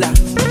 $1.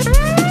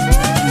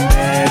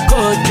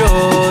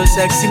 Kojo,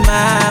 sexy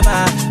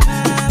mama.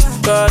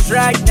 Cause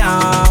right now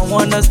I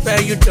wanna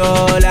spend you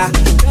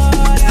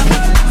 $1.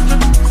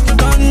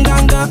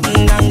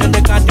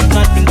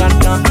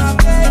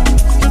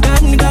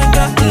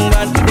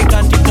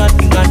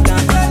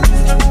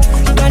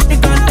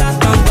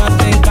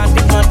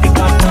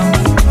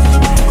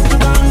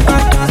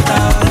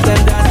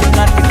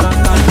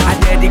 I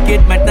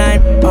dedicate my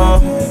time,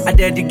 I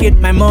dedicate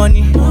my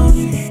money.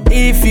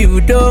 If you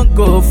don't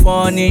go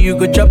funny, you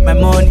go chop my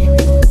money.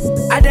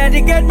 I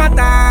dedicate my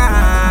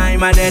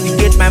time, I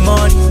dedicate my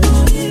money.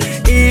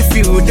 If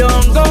you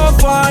don't go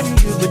funny,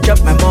 you go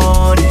chop my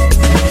money.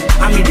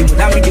 I'm in the mood,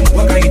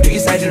 what can you do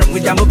inside the room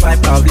with Jambo Pipe?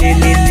 I'm in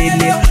the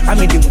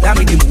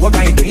mood, what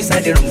can you do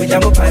inside the room with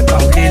Jambo Pipe?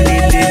 I'm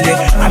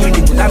in the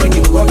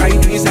mood, what can you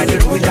do inside the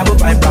room with Jambo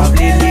Pipe? I'm in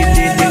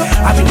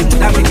the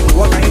mood,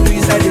 what can you do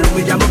inside the room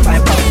with Jambo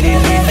Pipe?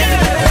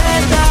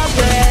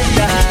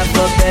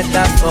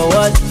 Better for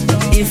what?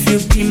 If you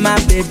be my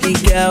baby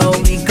girl,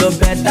 we go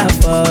better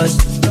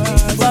first.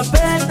 For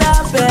better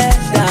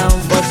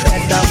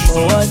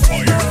for what?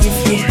 If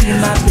you be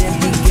my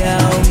baby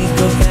girl, we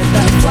go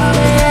better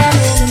first.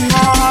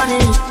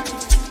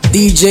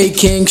 DJ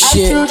King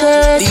shit.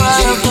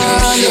 DJ King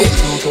shit.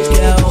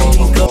 Girl,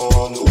 we go.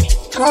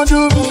 Don't do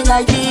me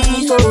like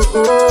this,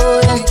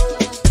 oh yeah.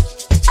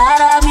 I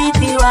meet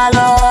you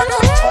alone.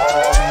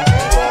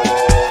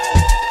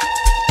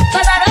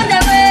 Cause I don't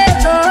know where,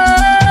 oh.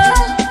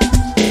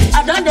 I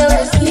don't know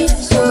where sleep,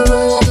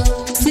 so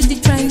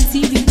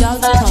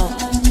CityTrainTV.com.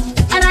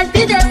 And I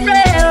still the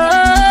pray,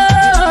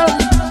 oh.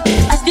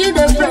 I still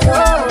the pray, oh.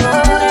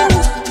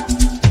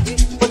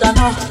 But I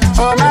know,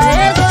 oh my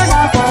head goes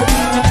out for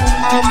you.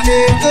 I'm the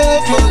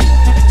for you.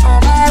 Oh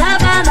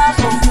my love,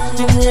 for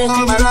you.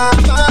 Oh my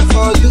love,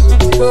 for you.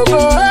 Oh,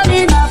 oh, me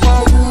not for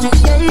you.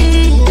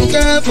 I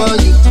care for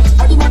you.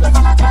 I do not for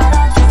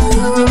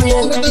you. I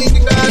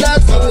think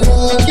that's for you.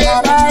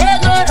 Oh my head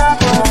goes out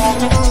for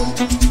you.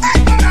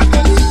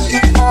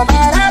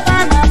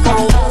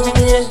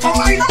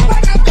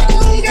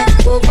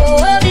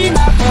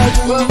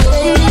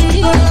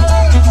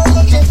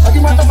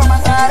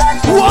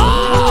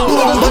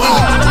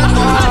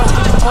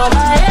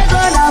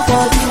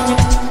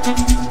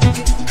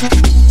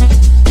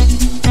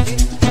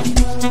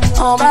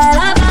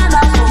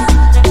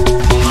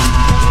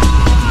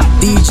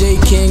 DJ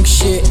King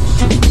shit.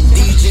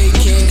 DJ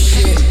King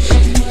shit.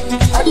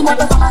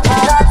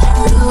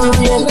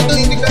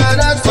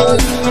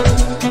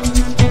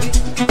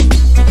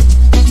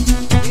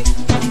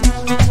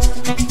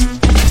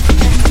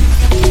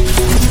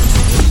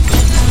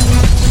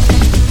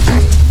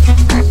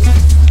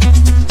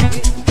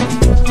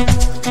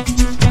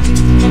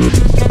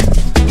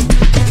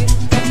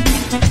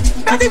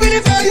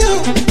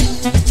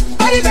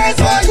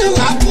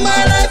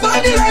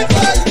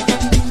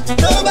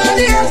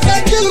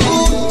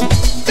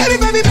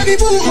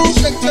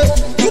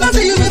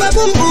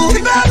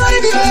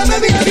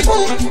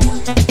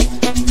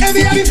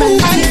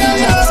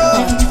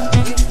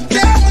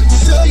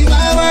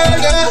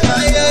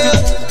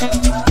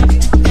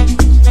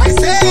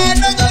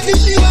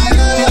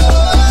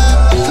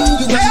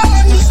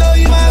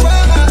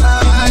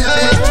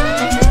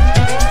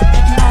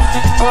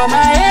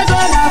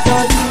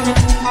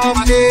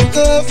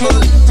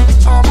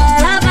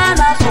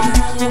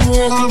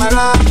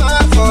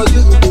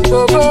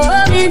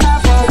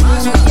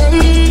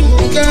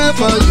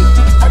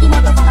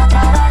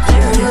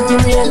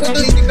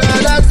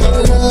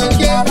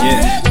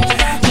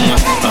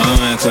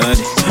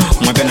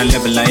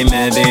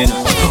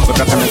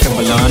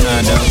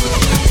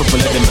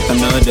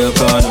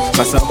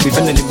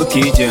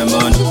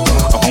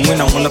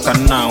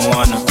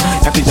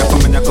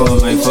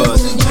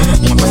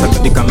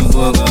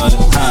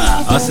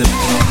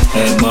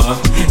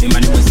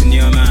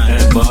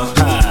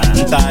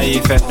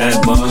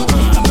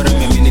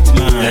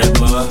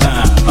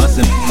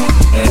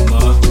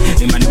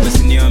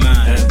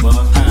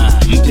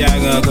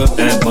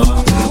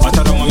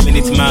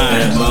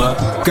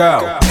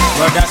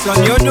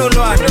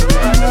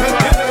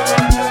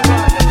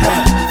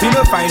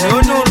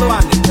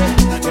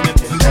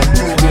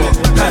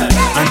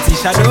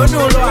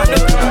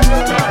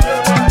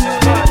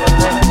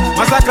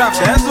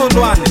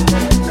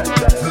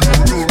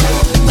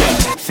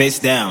 Face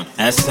down,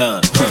 ass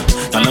up.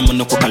 Don't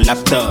no cook a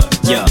laptop.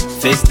 Yeah,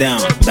 face down,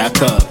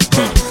 back up.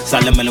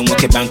 Salaman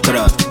walk a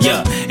bankrupt.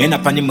 Yeah, in a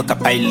panic a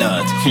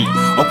pilot.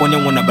 Open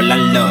your one of a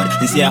landlord.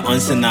 And see our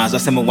answer now, so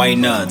say why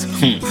not?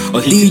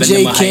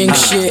 DJ King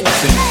shit.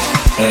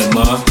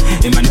 Boy,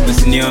 in my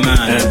neighbor's in your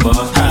man. Boy,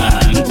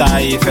 I'm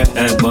tired.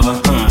 Boy,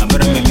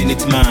 but I'm a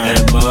minute man.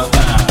 Boy,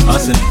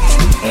 awesome.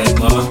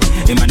 Boy,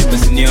 in my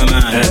neighbor's in your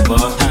man. Boy,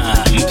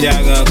 I'm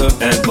Tiago.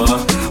 Boy,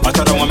 I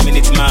thought I 1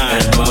 minute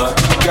man. Boy,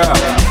 girl,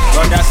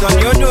 but that's on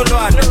your new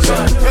one.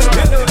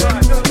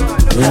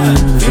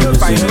 You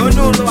find no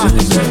new one.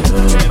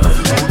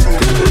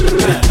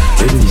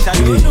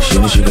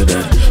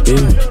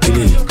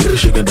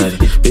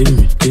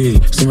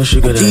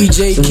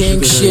 DJ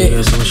King shit.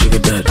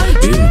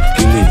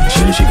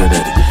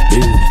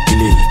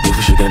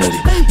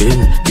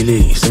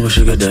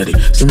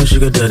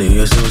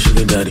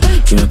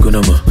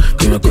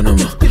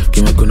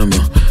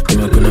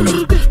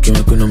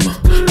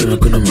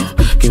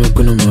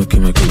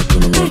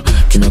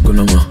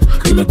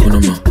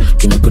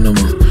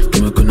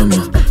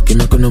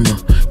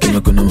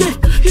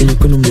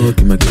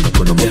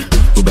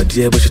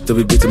 Yeah, but she still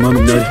be beating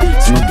mommy nutty.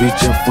 See my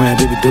bitch up when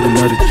baby do the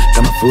nutty.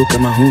 Got my food, got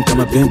my home, got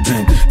my bang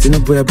bang. See no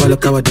boy about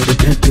like how I do the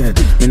ten.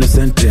 Me no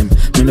send them,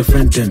 me no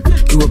friend them.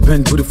 Keep a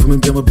pen, put it for me,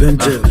 be my bend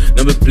them.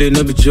 No be play,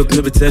 no be joke,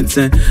 no be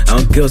 10-10. I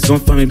don't care, so I'm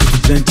family, be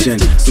 10-10.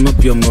 See my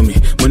pure mommy,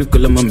 money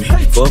call mommy.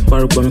 For a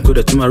power, but me could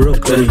have to my rock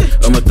daddy.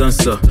 I'm a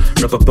dancer,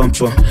 rapper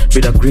pumper.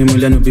 Be that green, me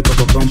let me be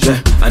papa pumper.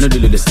 I know the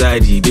little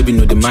side, baby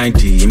know the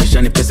mindy. Me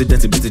shiny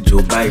president, be the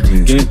Joe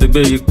Biden. Give me the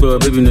baby,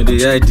 baby know the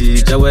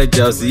ID. Jawa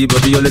Jowsy,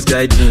 but be always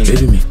guiding.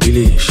 Baby me,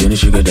 Billy, she ain't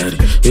sugar daddy.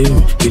 Baby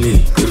me,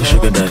 Billy, give a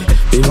sugar daddy.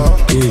 Baby me,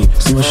 Billy,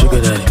 so much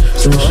sugar daddy.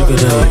 So much sugar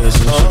daddy,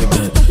 so much sugar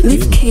daddy.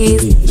 Lift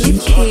keys.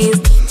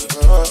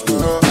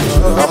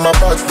 I'm a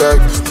bad bag,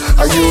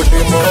 are you the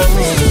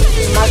mommy?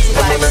 I'm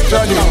gonna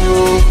tell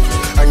you,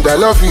 and I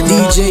love you.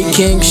 DJ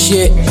King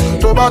shit.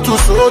 Toba tu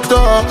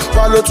sota,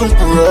 palo tun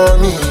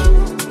kurani.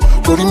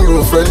 Tori mi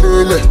o fe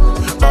lele,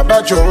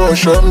 baba jọ̀wọ́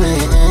show me.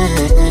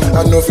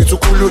 I know fit to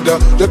cool you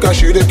down, jẹ́ ká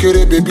ṣeré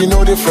kéré, baby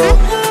no dey front.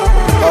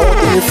 I want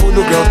to be full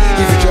of ground.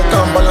 If you check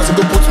and balance, it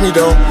go put me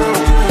down.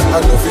 I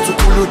know fit to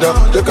cool you down.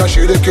 They can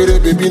share the kere,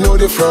 baby, no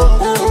they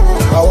frown.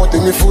 I want to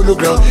be full of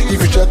ground.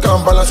 If you check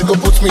and balance, it go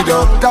put me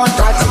down.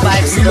 That's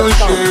Vibez. You don't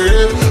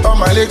share it. All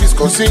my ladies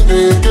can sing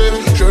it.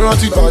 Je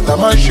rentre pas, t'as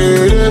ma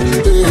chérie.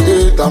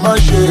 T'as ma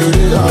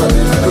chérie.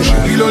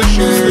 You don't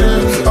share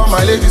it. All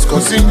my ladies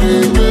can sing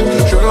it.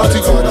 Je rentre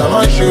pas, t'as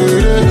ma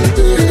chérie.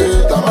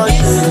 T'as ma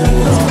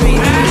chérie.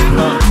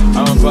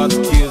 I'm about to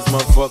kiss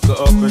motherfucker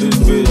up in this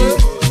bitch.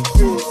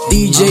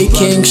 DJ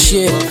King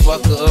shit.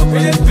 Motherfucker up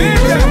in this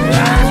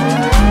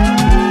bitch.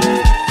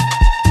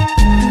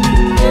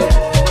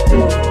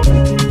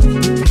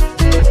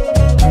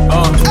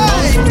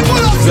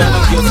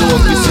 Ghetto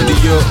Gospel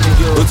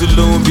cure. Go to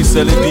loan, be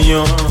selling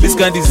beyond. This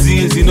kind of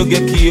disease, you no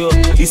get cure.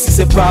 Ici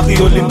c'est Paris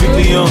Olympic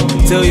Lyon.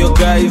 Tell your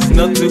guys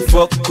not to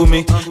fuck with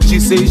me. She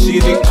say she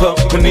ain't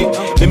company.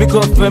 Let me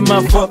confirm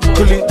my fuck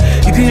with it.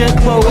 You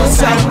didn't know what's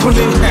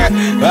happening.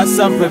 That's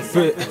a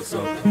pepe.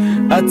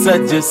 That's a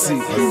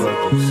Jesse.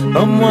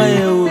 I'm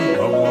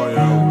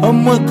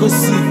moi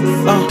così.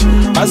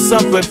 That's a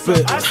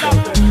pepe.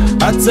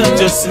 That's a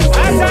Jesse.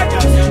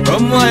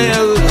 I'm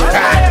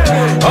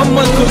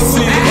moi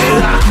così.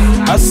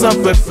 That's a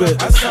pepe.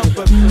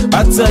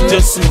 That's a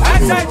Jesse.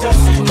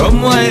 I'm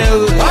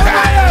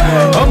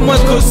moi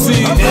così.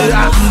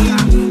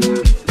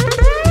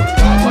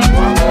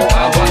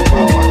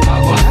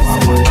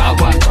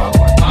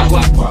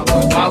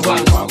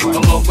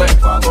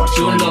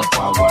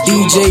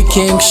 DJ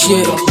King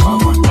shit.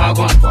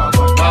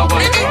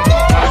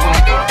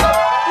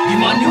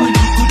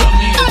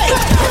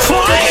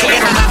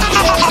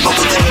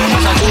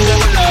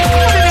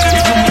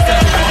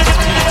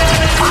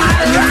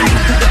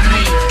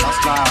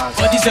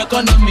 For this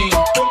economy,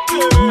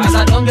 as I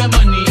don't get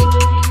money,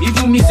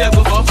 even me say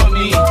go for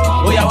me.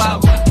 Oh yeah,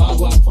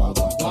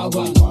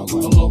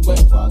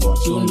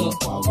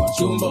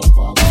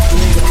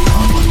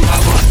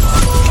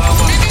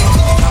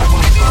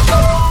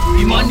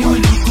 the money will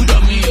look good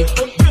on me.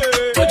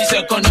 For this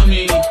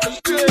economy,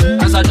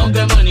 as I don't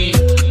get money,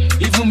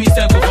 even me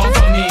say go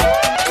for me.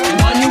 The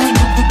money will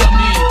look good on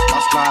me.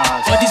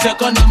 For this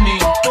economy,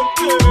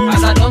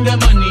 as I don't get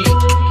money,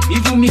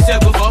 even me say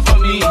go for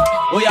me.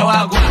 Oh yeah,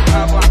 wagwan.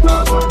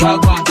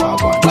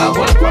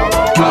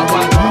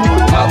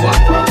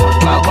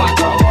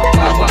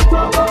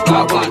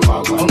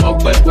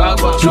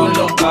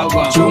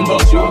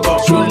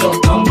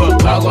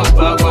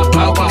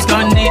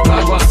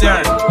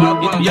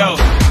 Yo,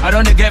 I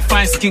don't get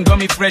fine skin, got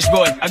me fresh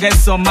boy. I get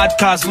some mad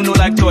cars who know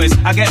like toys.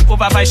 I get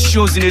over 5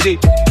 shows in a day.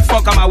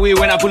 Fuck on my way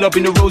when I pull up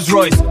in the Rolls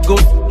Royce. Go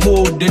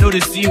mode, they know they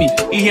see me.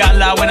 You hear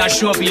loud when I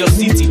show up in your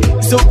city.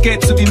 It's okay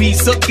to be me,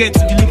 it's okay to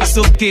be living. It's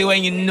okay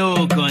when you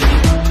know, Connie.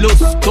 Close,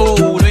 go,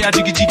 oh yeah,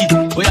 jiggy jiggy.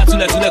 Oh yeah, too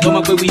late, come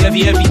up with we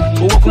heavy.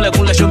 Oh,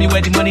 kula, show me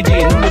where the money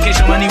day. No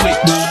location, money way.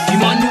 The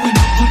money will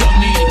look good on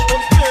me.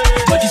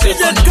 But this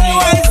economy,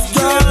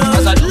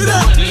 as I do the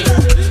money,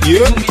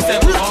 you me say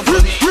go on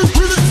for me.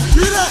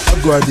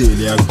 I go a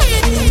daily, I'm a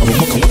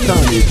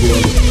town,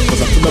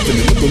 because I pull up in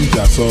the little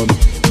gas on.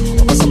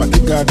 Because I'm a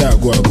big guy, I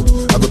go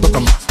talk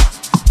about.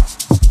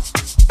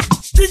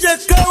 DJ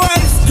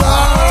Kawai's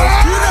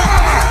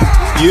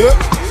yeah.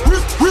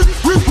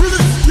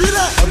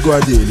 I go a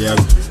daily, I'm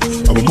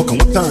a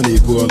town,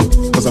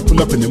 because I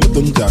pull up in the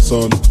little gas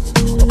on.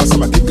 Because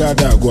I'm a big guy, I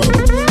go talk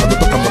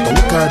about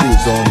what card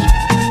is on.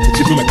 It's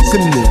even like a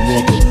similar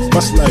walk.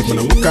 Past life when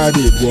I walk out,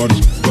 go on.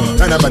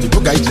 And I'm a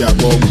book I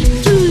jab on.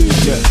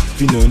 Yeah,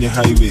 Fino on the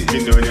highway.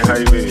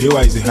 Here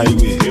is the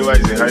highway.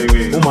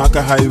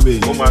 Umaka highway.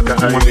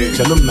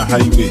 Shalom na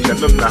highway.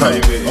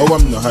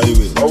 Owam no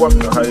highway.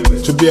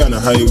 To be on a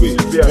highway.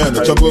 And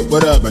the trouble,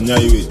 what up on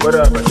highway.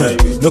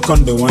 Look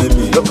on the wine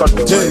way.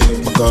 Jay,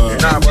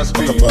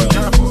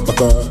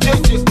 Baka,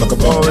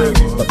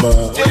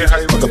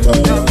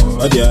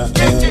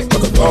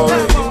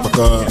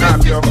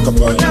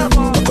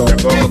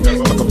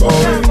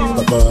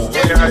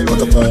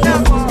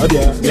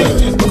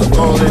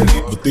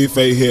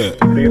 Fay here,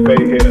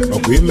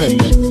 agreement.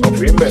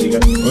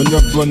 On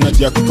your brother,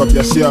 Jack up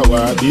your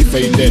siawa, be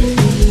fay there.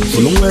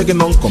 For long way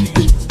non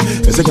complete.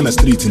 A second a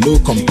street, no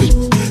complete.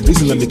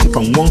 Reason that they keep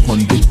on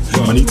 100.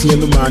 Money to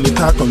the man, it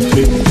can't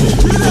complete.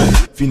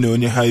 Fino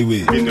on your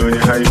highway.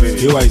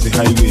 Here is the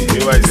highway.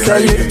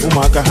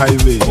 Umaka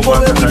highway.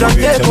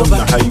 Shalom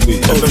na highway.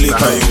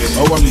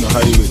 Owam no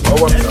highway.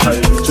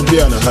 To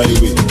be on a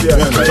highway.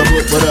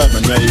 What up,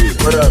 man?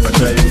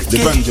 The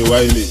banjo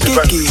wiley.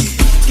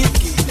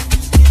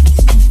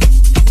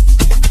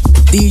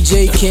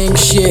 DJ King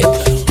shit.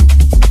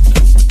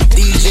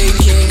 DJ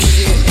King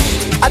shit.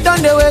 I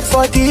don't wait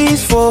for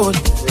this phone.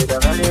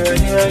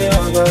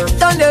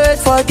 Don't wait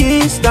for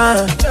this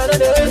time.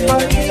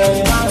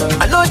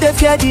 I know they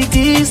fear the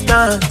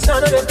distance.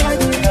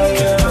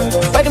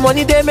 But the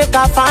money they make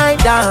I find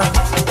down.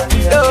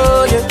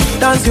 Oh yeah,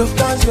 dance yo.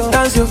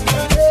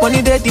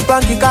 Money they the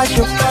bank cash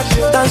yo.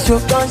 Dance yo.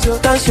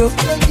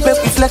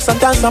 Make me flex and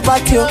dance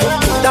about you.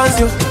 Dance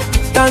yo.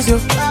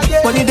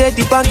 Money they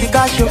the bank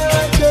cash yo.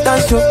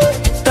 Dance yo.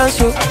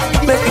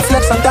 Make me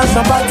flex and dance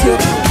about you.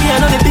 Me I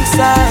know the big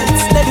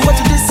sides, steady what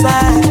you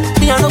decide.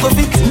 Me I no go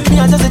fit, me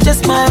I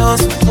just my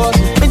hustle.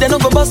 Me they no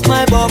go bust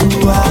my bubble.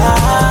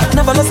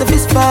 Never lost a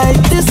fist fight.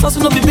 This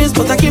hustle no be biz,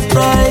 but I keep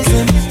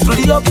rising through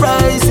the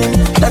uprising.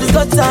 That is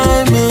God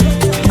timing.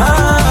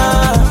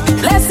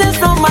 Blessings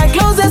from my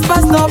closest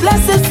pastor,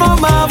 blessings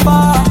from my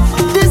bar.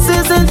 This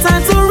isn't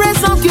time to raise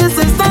some kids,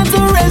 it's time to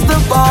raise the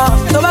bar.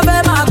 Don't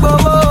ever my go,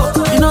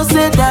 you know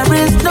say there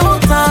is no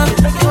time.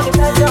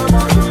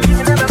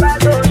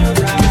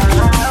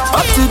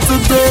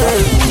 Today,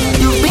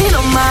 you've been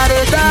on my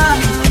radar.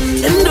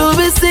 And do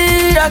we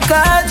see I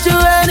got you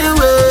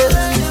anyway?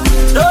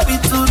 Don't be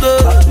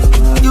today,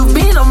 you've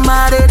been on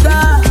my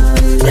radar.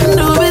 And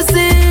do we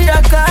see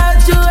I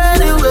got you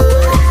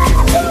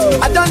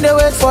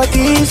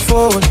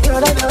phone.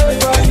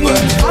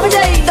 I'm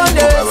down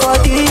there for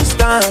this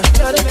time.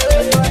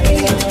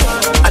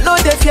 I know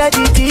they fear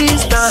the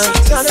distance.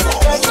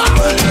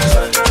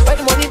 But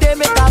the money they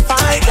make a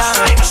find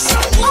out.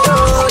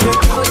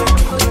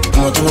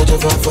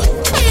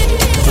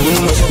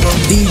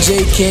 DJ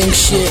King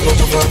shit.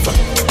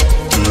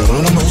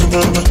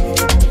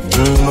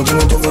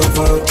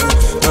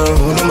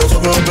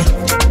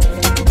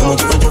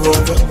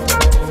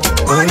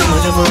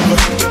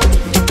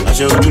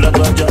 J'ai eu la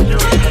plage.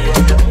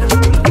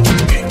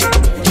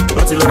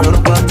 Quand il a le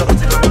bâton.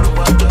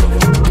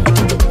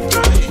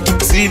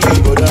 Si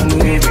vivo da nous.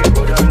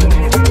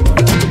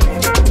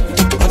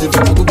 Quand il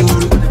fait beaucoup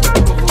de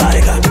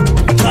Arega,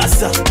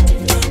 grâce.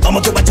 On m'a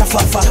tout battu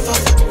fafa.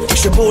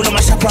 Je beau dans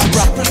ma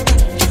chapapra.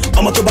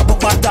 On m'a tout battu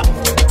pata.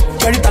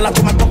 Perita la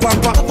comme ma papa.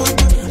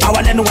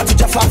 Awale no watu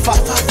jafafa.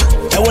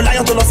 E wo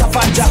lion to lo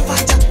safaja.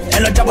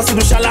 Elo jabo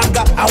sinu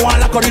shalaga. Àwọn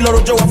alakori loro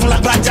jo wa fún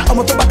lagbaja.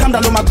 Ọmọ tó bá calm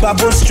down ló máa gba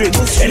bone straight.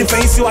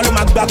 Anything sí wa ló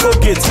máa gba go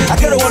gate.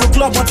 Akérò wọnú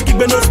club wọn ti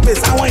kígbe no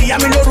space. Àwọn ìyá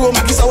mi lóru o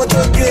máa kí sanwó tó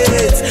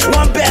gate.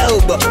 Wọ́n bẹ́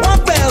ògbọ̀, wọ́n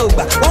bẹ́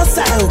ògbà, wọ́n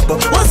sá ògbọ̀,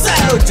 wọ́n sá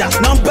òjà.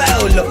 Nọ́n bẹ́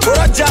òlò,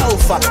 òrọ́jà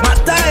òfà.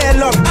 Màtá ẹ̀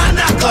lọ,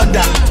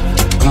 anaconda.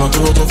 Ọmọ tó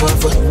wọ́n tó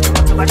fọ́fọ́.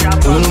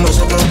 Òun ló máa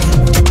ṣe fọ́fọ́.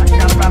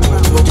 Ọmọ tó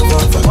wọ́n tó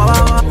fọ́fọ́.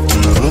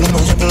 Òun ló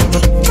máa ṣe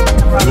fọ́fọ́.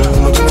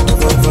 Ọmọ tó wọ́n tó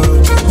fọ́fọ́.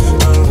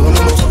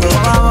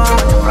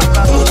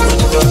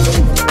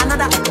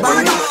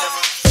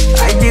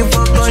 I did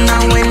fuck on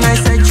now when I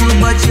said you,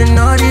 but you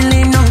not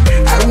really know.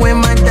 I wear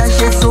my dash,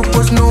 so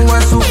post no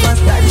one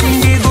superstar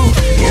indigo.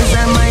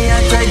 Inside my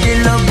heart, I did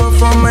love, but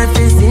for my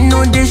face, you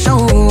know they show.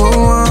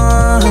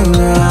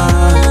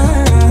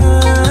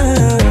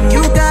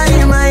 You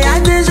carry my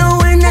attention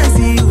when I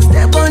see you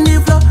step on the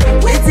floor.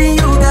 Waiting,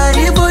 you got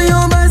it for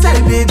your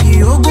side, baby.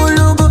 You go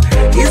logo.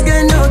 This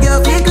girl, no girl,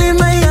 fake clean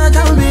my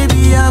account,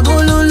 baby. I go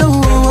low.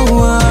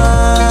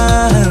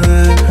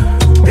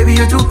 Baby,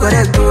 you too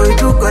correct, oh, you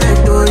too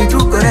correct, oh, you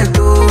too correct,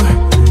 oh.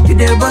 You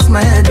dey bust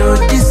my head, oh,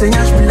 this ain't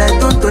yash me like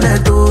don't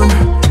let on.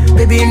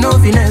 Baby, no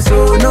finesse,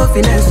 oh, no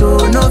finesse,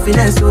 oh, no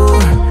finesse, oh.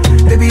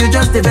 Baby, you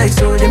just a vex,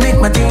 so they make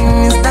my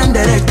things stand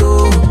direct,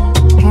 oh.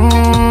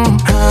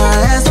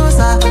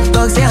 Esosa,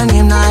 dog say her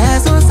name na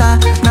Esosa.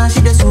 Now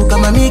she dey suka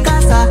mami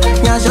casa.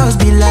 Yeah, just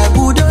be like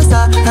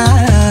bulldozer,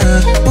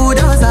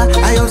 bulldozer.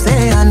 I hope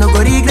say I no go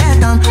regret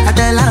them. I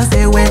tell her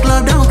say when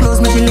club down close,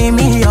 me she leave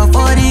me up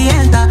for the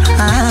enter.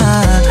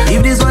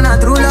 If this one a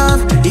true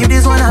love, if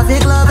this one a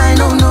fake love, I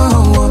don't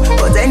know.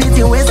 But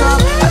anything waste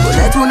up, I go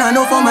let you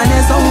know for my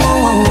next song.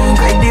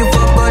 I did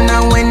fuck on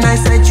now when I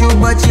said you,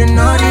 but you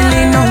not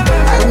really know.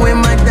 I wear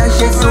my dash,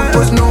 so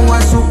post no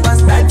one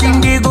superstar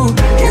indigo.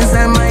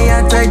 Inside my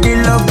heart, I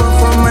did love, but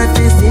for my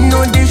face, you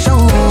know they show.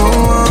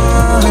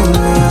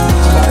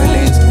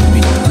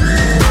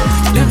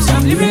 Them say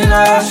I'm living in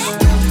a rush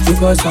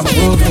because I'm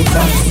moving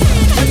fast.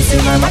 Them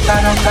say my matter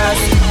don't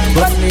cast,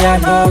 but me I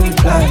no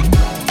reply.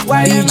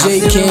 Why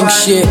DJ King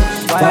shit.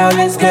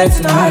 Violence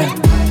getting high.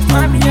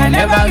 Mommy I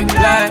never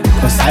reply,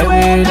 cause I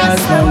way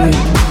that's my way.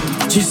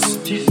 Just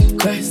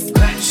Christ,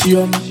 she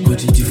on my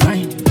body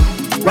divine.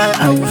 Why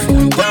are you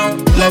feeling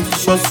down? Life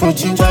is short for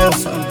ginger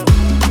yourself.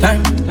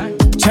 Time,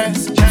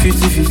 chance,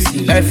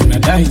 50-50, life in a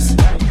dice.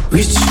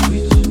 Rich,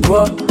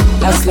 poor,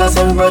 last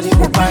everybody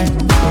go fine.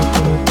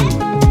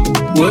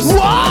 What's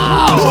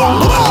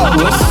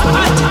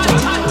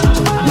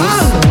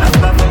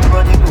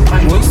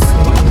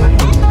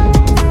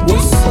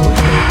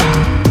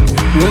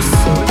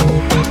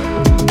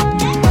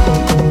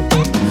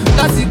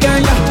That's the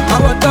Kenya, I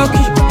was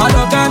talking, I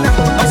love Ghana,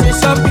 I say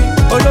shopping,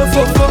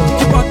 Olofofo,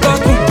 keep on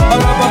talking,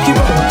 Olofo, keep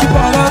on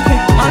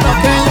rocking, I love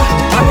Kenya,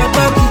 I was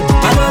talking,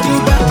 I love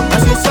Dubai, I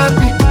say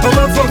shopping,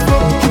 Olofofo,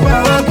 keep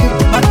on rocking,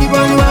 I keep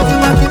on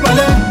rocking, I keep on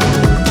learning.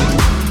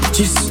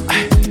 Jesus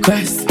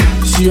Christ,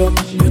 she up,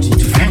 but you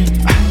define.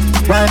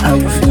 Why are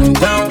you feeling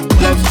down?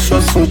 Life is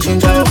short, so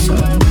change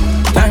yourself.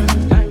 Time,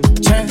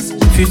 chance,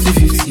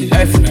 50-50,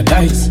 life in a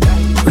dice.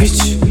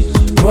 Rich,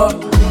 poor,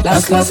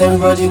 last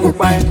everybody go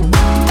fine.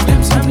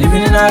 Them say I'm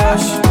living in a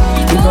rush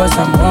because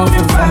I'm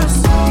moving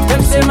fast.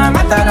 Them say my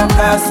matter don't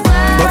cast,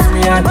 but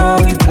me I no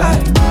reply.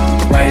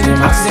 Why they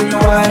asking me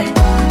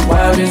why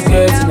all this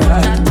getting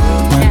high?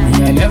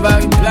 Me I never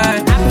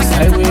reply, cause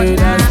I will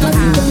dance my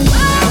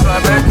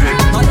thing.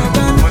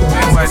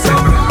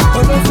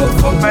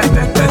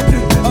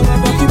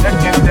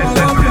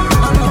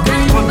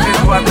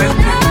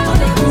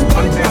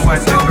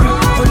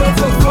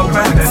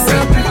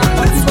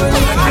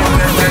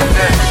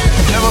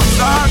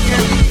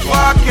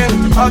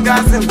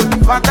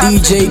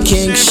 DJ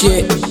King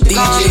shit.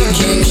 DJ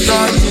King shit.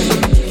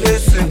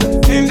 Listen,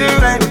 in the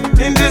rain,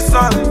 in the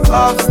sun,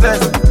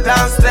 upstairs,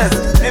 downstairs,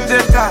 in the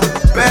car,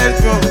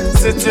 bedroom,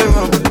 sitting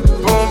room,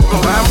 boom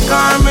boom. I'm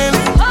coming,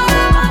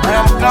 I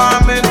am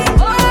coming,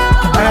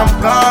 I am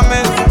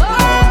coming,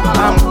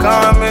 I'm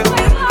coming,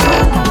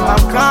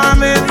 I'm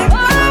coming,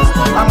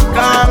 I'm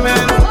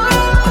coming,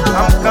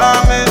 I'm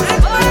coming,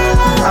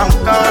 I'm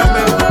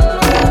coming.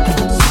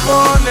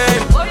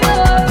 Morning,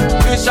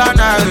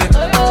 missionary,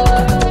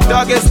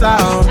 doggy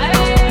style,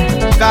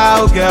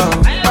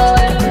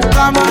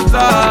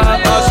 top,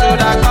 or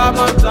should I come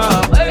on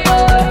top?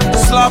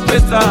 Slop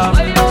it up,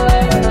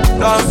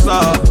 don't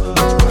stop.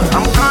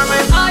 I'm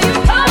coming,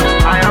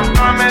 I am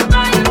coming, I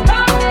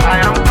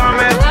am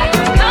coming,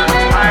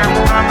 I am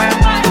coming,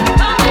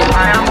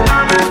 I am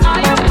coming,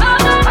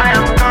 I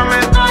am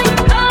coming,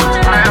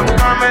 I am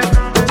coming,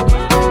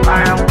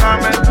 I am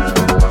coming.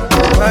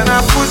 When I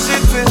push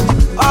it in,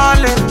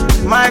 all in,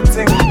 my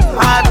thing,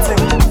 I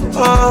think,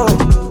 oh,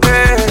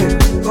 hey,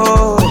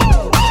 oh.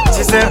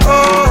 She said,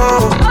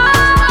 oh,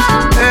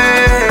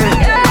 hey,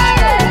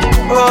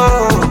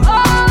 oh,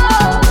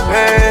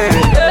 hey.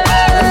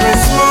 And we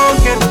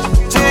smoking,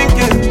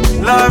 drinking,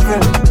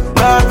 loving,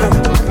 loving,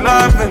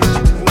 loving,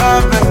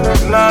 loving,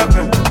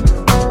 loving.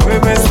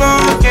 We've been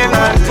smoking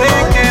and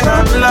drinking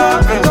and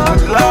loving,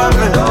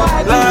 loving,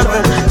 loving,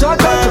 loving,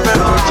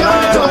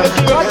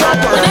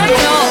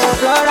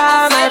 Flora,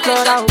 my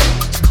Flora,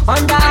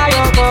 under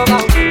your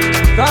cover.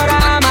 Flora,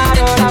 my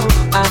Flora,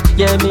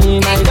 yeah, me,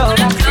 my dog.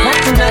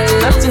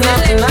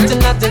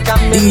 Nothing can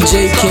make DJ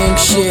King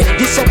shit.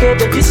 This a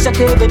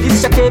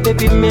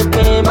baby, make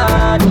me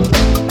mad.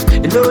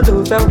 Hello,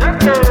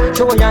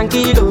 show a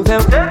Yankee love.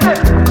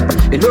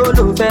 Hello,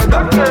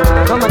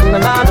 come on,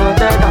 I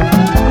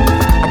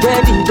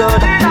get it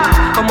done.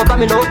 Come on,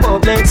 me no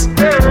problems.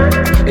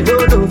 Hello,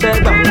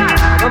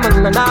 come on,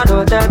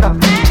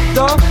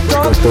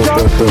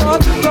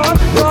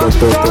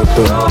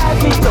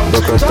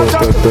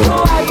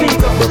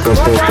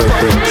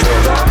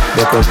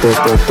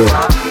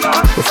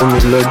 for me,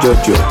 Lord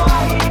Jojo,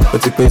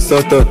 but it means so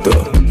toto.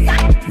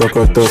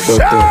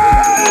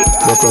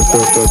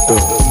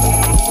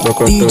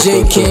 DJ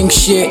King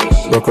shit.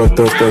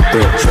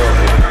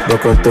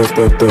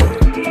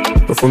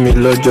 For me,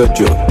 Lord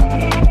Jojo,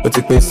 but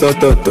it means so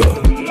toto.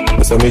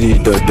 But I made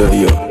it dodo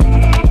yo.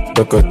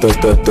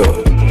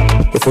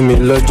 For me,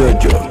 Lord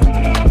Jojo,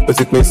 but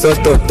it means so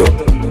toto.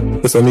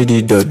 But I made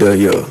it dodo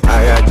yo.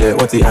 Ayaje,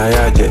 what the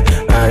ayaje?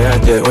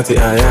 Ayaje, what the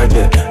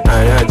ayaje?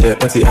 Ayaje,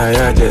 what the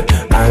ayaje?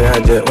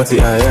 Ayaje, what the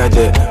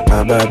ayaje?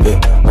 Bababe,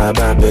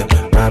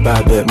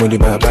 mudi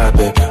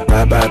bababe,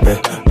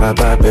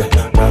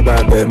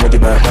 mudi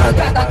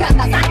bababe.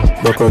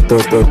 Bokoto,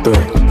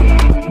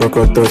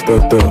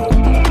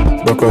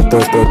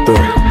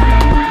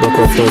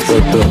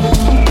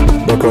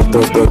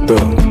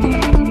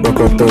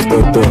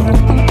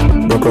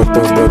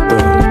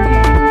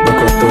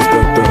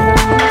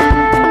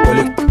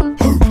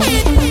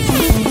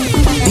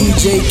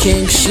 DJ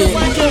King shit.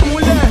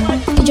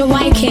 Your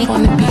white cake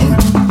on the beat.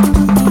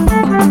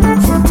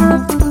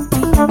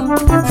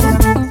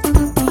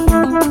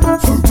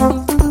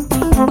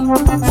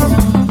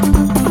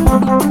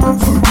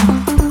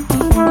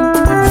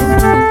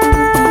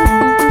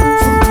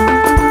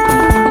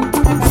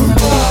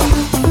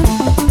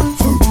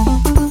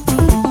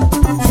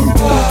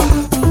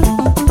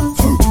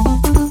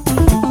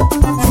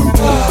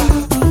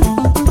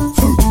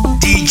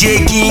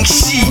 DJ King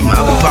shit, ma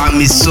pa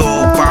mi so,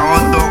 pa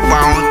on ton.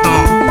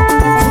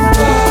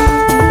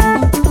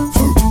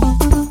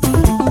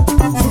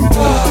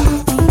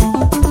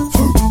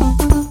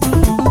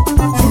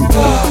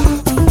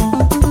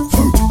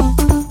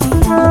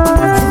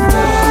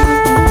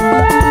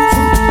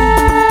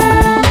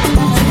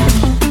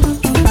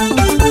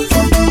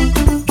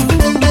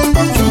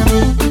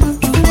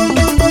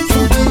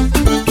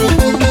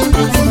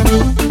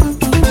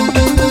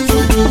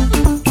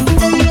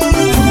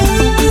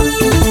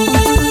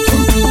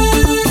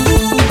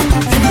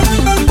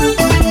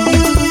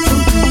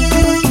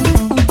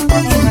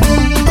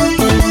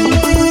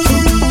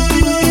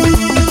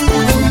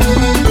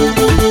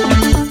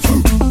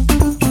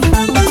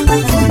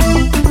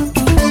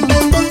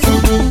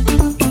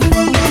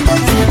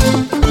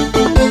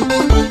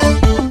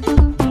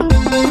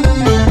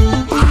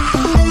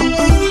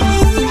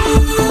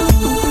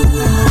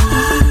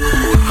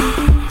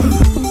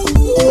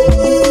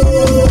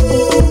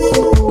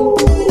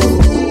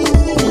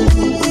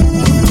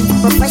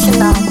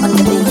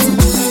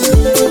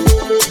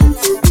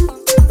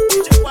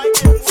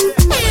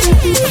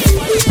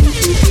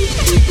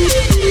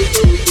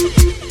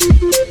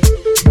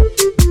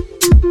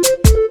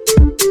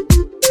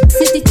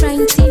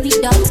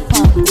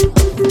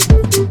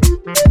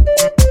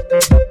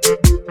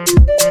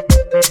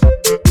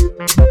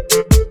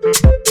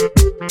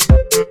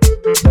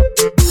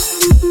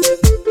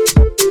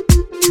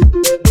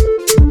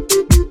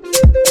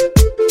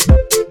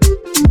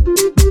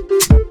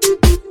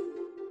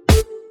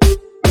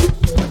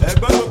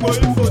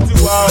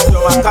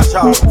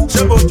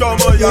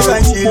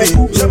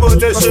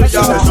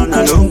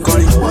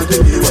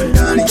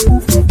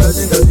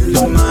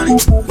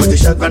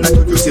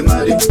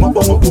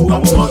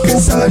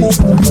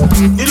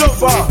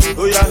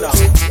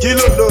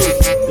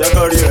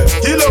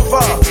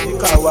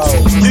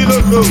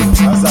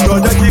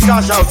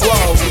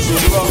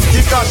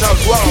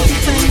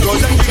 jọ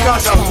jẹ́ kí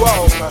cash out wá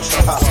o.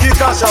 Kí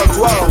cash out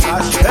wá o.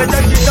 Ẹ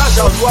jẹ́ kí cash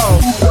out wá o.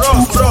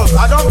 Bros,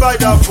 I don't buy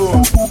that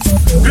phone.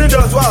 Green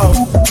dot wá o.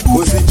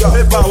 Kò sí jọ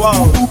paper wá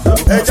o.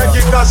 Ẹ jẹ́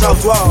kí cash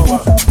out wá o.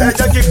 Ẹ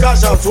jẹ́ kí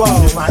cash out wá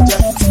o.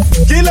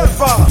 Kí lè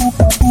fà?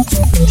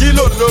 Kí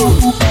ló lò?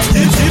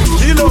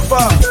 Kí ló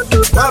fà?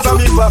 Bàbá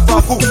mi bàbá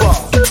kú fà.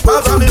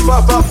 Bàbá mi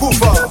bàbá kú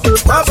fà.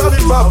 Bàbá mi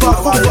bàbá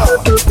kú fà.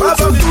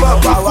 Bàbá mi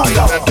bàbá kú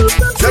fà.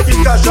 Jẹ́ kí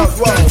cash out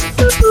wá o.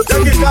 Jẹ́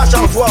kí cash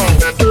out wá o.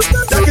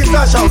 Jẹ́ kí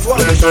cash out wá o.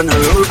 Professional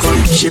lórúkọ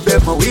yìí ṣe bẹ́ẹ̀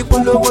mọ̀ wípé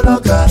lówó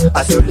lọ́gà.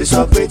 Àti olè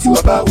sọ pé tí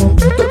wọ́n bá wù.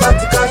 Tó bá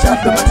ti cash out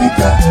ló máa ti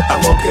ga.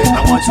 Àwọn òkè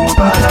àwọn tí wọ́n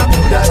bá ara mú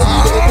dá sí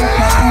ilé tẹ́.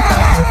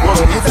 Wọ́n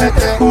ò ní fẹ́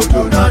tẹ́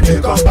ojú náà ní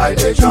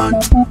compilation.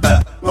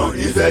 Wọ́n ò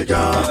ní fẹ́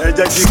jàn. Ẹ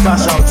jẹ́ kí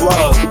cash out wá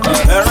o.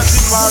 Ẹ rántí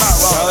para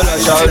wá o. Ẹ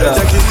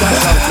jẹ́ kí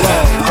cash out wá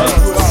o.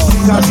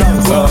 Cash out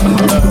wá o.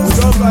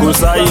 Kò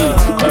sáyé,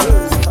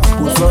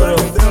 kò sọ̀rọ̀.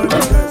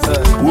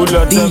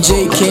 DJ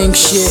King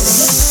shit.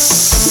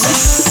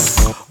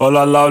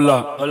 Ọ̀làlàọ̀là,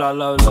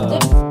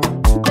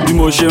 bí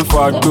mo ṣe ń fa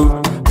àgbo,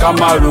 ká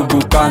má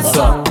rogun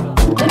kánsà.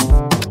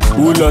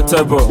 Wúlọ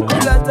tẹ́bọ̀,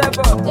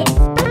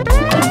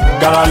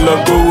 kára lọ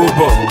gbówó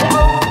bọ̀.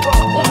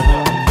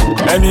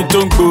 Ẹni tó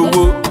ń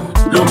gbowó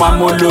ló máa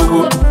mọ́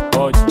lówó.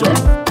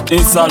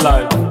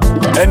 Inside,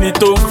 ẹni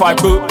tó ń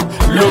fagbó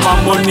ló máa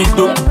mọ́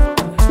nígbó.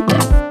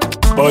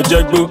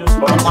 Ọ̀jẹ̀gbó,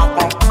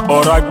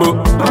 ọ̀ràgbó,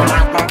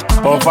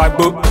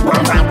 ọ̀fàgbó.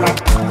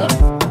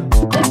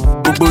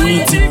 Gbogbo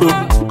yín ti gbó.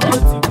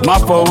 Má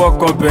fọwọ́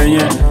kan bẹ̀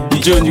yẹn,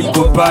 ijó ni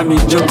kò bá mi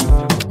jó.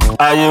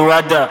 Ayé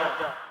wa dà,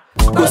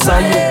 kò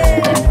sáyé.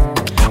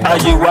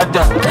 Ayé wa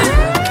dà,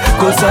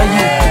 kò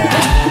sáyé.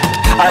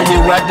 Ayé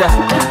wa dà,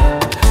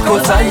 kò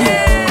sáyé.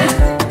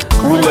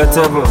 Wúlọ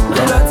tẹ́bọ̀,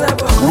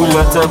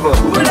 wúlọ tẹ́bọ̀,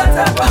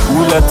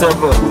 wúlọ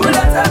tẹ́bọ̀,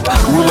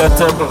 wúlọ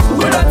tẹ́bọ̀,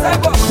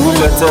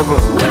 wúlọ tẹ́bọ̀,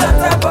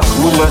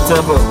 wúlọ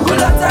tẹ́bọ̀,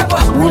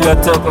 wúlọ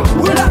tẹ́bọ̀.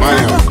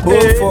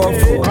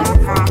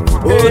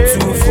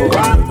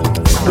 044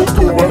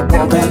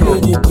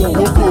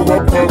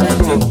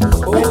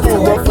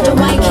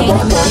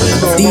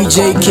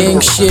 DJ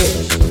King shit.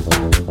 DJ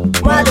King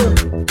shit. Madu.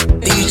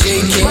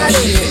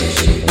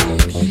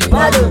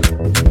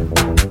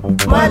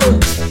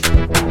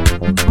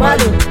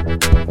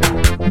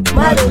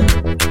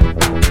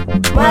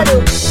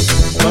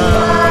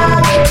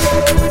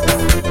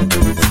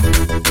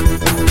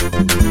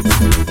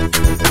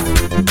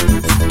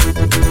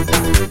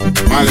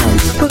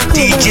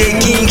 DJ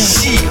King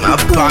Shi, ma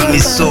bá mi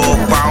sọ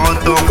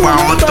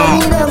pàrọ̀tàn.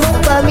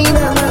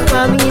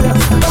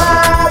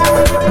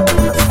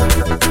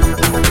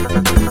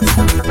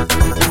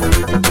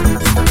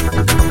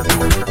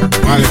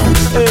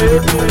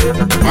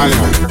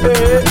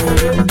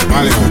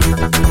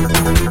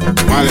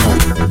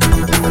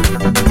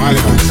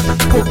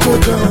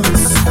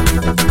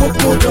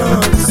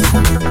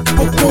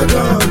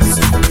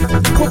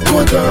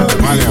 Poco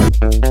dance.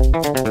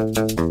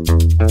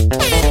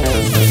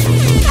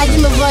 I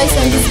do my voice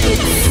on this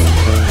beat.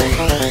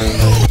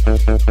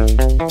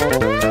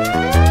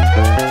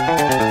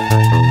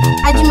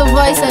 I do my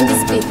voice on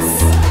this beat.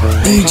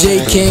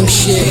 DJ King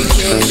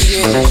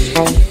shit.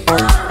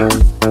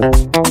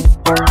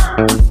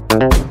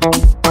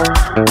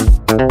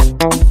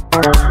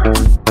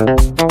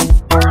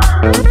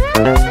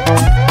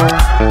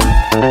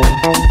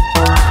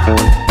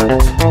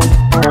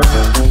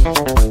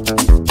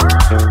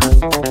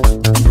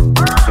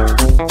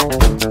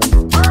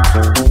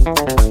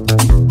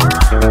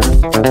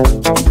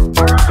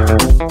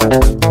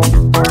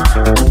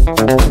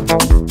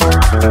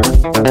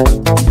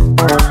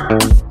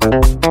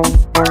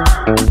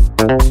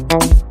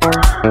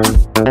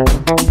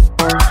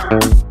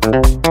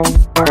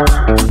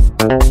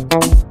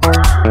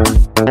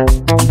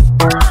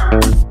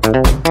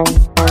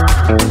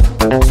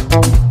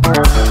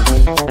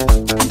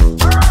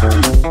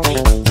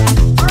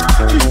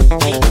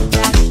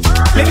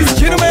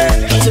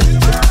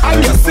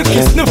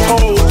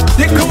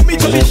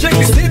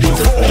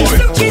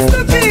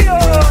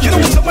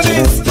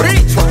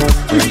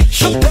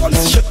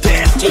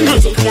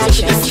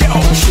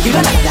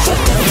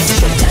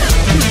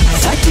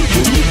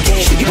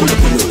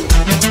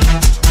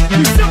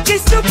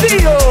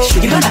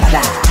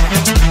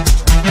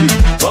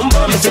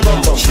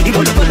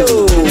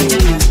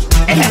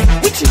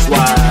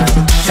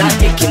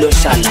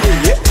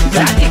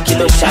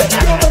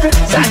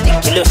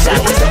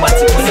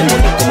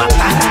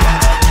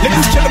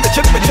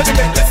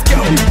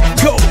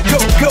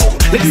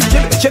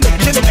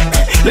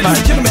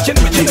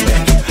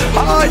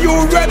 Are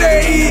you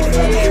ready?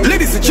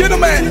 Ladies and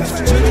gentlemen,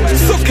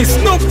 Suki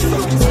Snoop,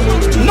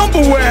 number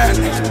one,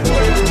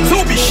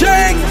 Toby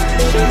Shank,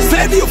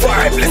 send your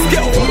vibe, let's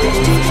go.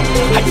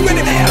 Are you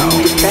ready now?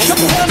 Shut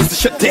down, this is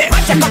shut down.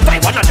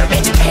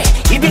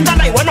 Ibi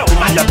tọ́lá ìwọ́nà ò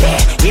máa lọ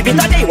bẹ́ẹ̀. Ibi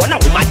tọ́lá ìwọ́nà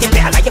ò máa dé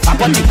bẹ́ẹ̀. Aláyé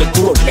fàbọ̀ ti gbé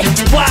kúrò lẹ̀.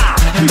 Wá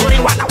lórí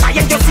wa làwọn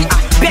ayé jó sí.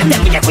 Bẹ́ẹ̀ tẹ̀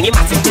mí yẹ fún yín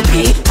máa ti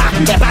tóbi.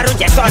 Ẹ bá rún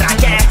jẹ sọ́ra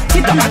jẹ́.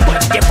 Títọ́ bá gbọ́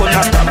jẹ́ kó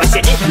lọ tọ̀. Mo ṣe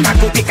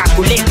ní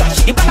kakulétọ̀.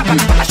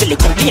 Ìbálàbàlàbàlà ṣe lè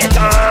kún bí ẹ̀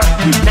tán.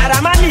 Naira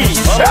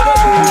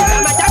Marley.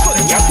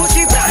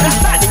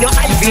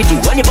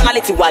 Johnny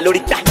Bonale ti wà lórí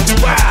gbà.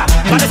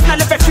 Palestina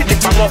lè fẹ́ fi di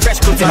pamọ́ fresh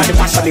clothes and the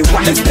fashion mi wà.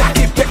 Let's take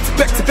it back to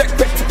back to back,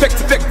 back to back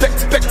to back, back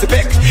to back to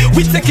back.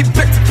 We take it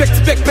back to back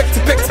to back, back to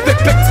back to back,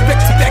 back to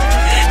back to back.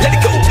 Let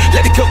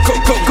it go, go,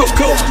 go, go,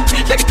 go.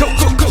 Let it go,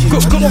 go, go, go,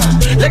 go.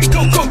 Let it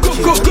go, go, go,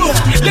 go, go.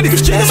 Ladies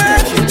and gentlemen,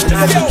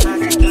 let's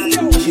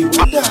go.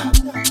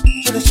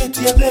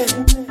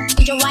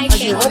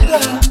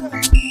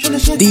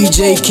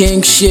 DJ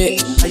King shit.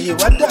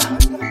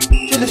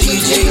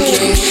 DJ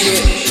King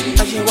shit.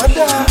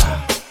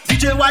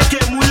 DJ YK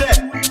múlẹ̀.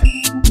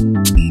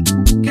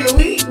 Kí ló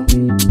wí?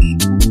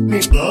 Mi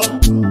gbọ́.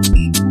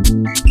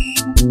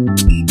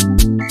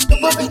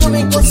 Tọ́gbọ́n mi tó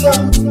mi kọ́ sọ,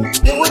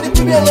 èwo ni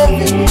bíbí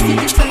ẹlẹ́mi?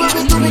 Tọ́gbọ́n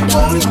mi tó mi kọ́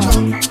orí kan,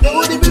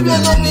 èwo ni bíbí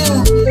ẹlẹ́mi o?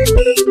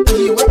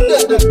 Àyèwọ́ dà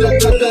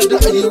dàdàdàdà,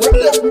 àyèwọ́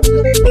dà.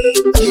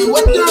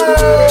 Àyèwọ́ dà,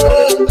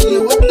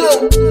 àyèwọ́ dà.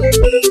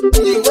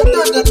 Àyèwọ́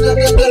dà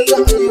dàdàdàdà,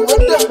 àyèwọ́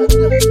dà.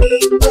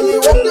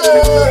 Àyèwọ́ dà,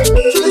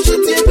 kí ló ṣe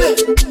ti bẹ́ẹ̀?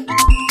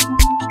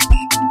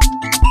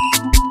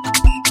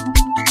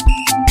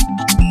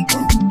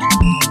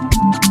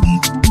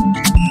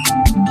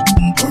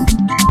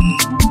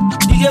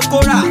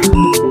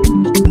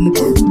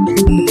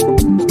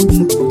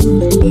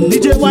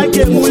 DJ YK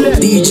múlẹ̀.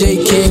 DJ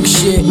King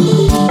shit.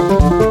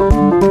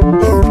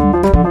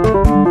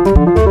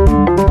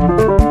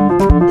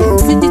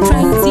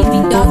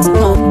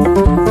 citytrendtv.com.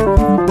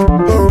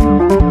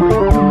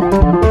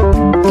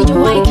 DJ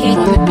YK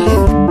on the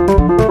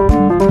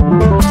beat.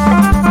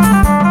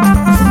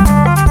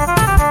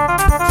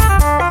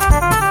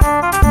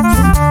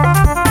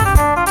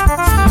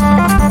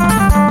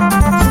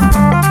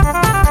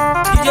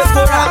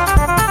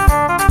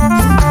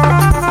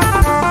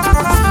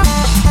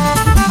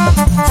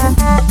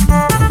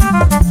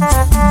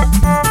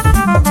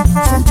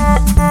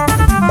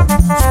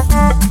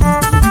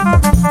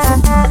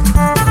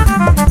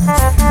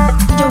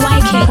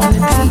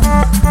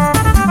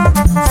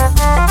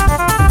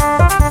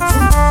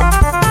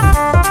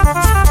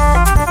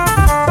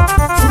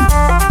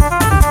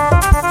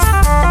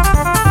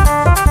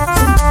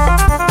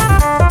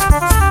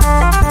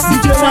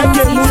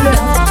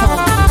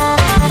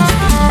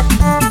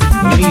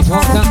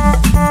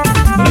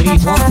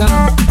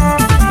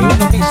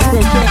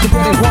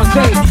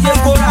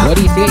 What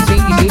he say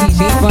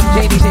from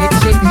J,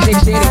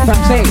 say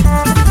from say.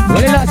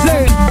 What did I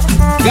say?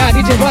 God,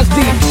 DJ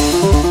Busty.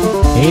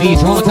 It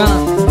is one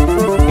time.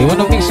 They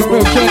wanna make some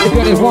real shit, the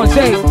good is one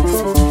say.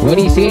 What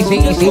he say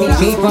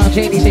from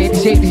J,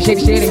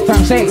 say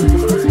from say.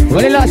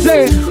 What did I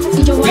say?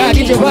 God,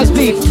 DJ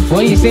Busty.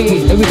 What he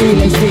say? Let me do it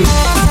like this.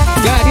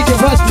 God, DJ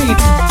Busty.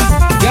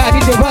 God,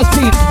 DJ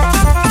Busty.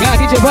 God,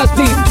 DJ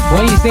Busty.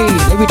 What he say?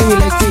 Let me do it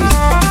like this.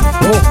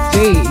 Oh,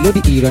 say, look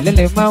the ear, let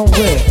them out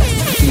where.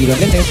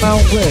 Ìrọ̀lẹ́lẹ̀ máa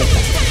ń wẹ̀,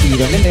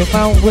 ìrọ̀lẹ́lẹ̀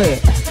máa ń wẹ̀,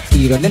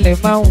 ìrọ̀lẹ́lẹ̀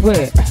máa ń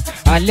wẹ̀,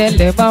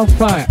 alẹ́lẹ̀ máa ń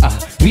fàn,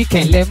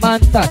 wíkẹ̀ndẹ̀ máa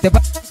ń tà, tẹ́ bá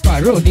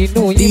pàrọ̀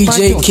nínú yín máa ń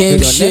dùn,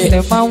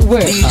 ìrọ̀lẹ́lẹ̀ máa ń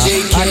wẹ̀,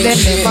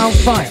 alẹ́lẹ̀ máa ń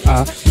fàn,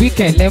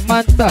 wíkẹ̀ndẹ̀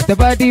máa ń tà, tẹ́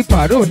bá di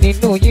pàrọ̀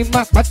nínú yín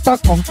máa pátá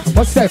kan,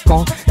 ọ̀sẹ̀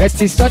kan, ẹ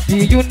ti sọ di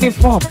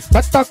uniform,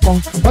 pátá kan,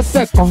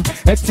 ọ̀sẹ̀ kan,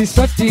 ẹ ti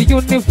sọ di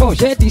uniform,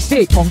 ṣé di ṣe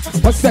kan,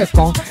 ọ̀sẹ̀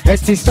kan, ẹ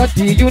ti sọ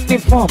di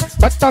uniform,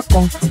 pátá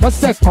kan,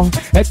 ọ̀sẹ̀ kan,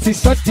 ẹ ti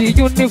sọ di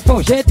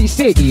uniform, ṣé di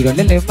ṣe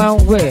ìrọ̀lẹ́lẹ̀ máa ń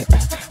wẹ̀,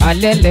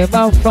 alẹ́lẹ̀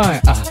máa ń fàn,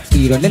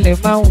 ìrọ̀lẹ́lẹ̀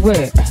máa ń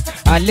wẹ̀,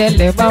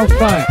 alẹ́lẹ̀ máa ń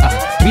fàn,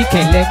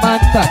 wíkẹ̀ndẹ̀ máa ń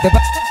tà, tẹ́ bá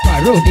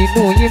pàrọ̀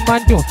nínú yín máa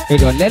ń dùn,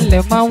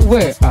 ìrọ̀lẹ́lẹ̀ máa ń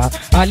wẹ̀,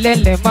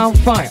 alẹ́lẹ̀ máa ń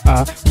fàn,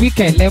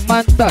 wíkẹ̀ndẹ̀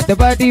máa ń tà, tẹ́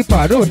bá di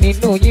pàrọ̀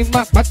nínú yín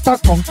máa pátá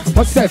kan,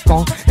 ọ̀sẹ̀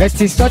kan, ẹ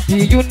ti sọ di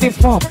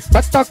uniform,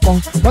 pátá kan,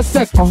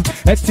 ọ̀sẹ̀ kan,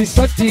 ẹ ti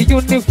sọ di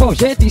uniform,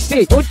 ṣé di ṣe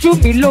ojú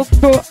mi ló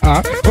gbó,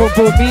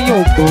 òbò mi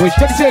yóò gbó,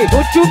 ṣé di ṣe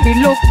ojú mi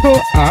ló gbó,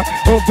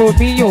 òbò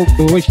mi yóò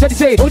gbó, ṣé di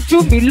ṣe ojú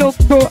mi ló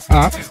gbó,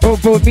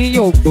 òbò mi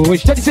yóò gbó,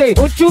 ṣé di ṣe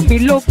ojú mi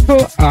ló gbó,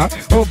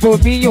 òbò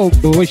mi yóò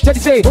gbó, ṣé di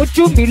ṣe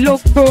ojú mi ló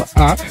gbó,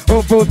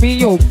 òbò mi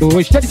yóò gbó,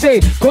 ṣé di ṣe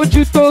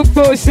kójú tó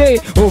gbó ṣe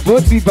òbò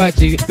ti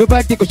bàjẹ́ ló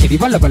bá dé kò ṣèdí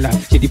bálabàlà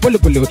ṣèdí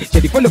bólobòlò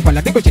ṣèdí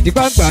bólofàlà dé kò ṣèdí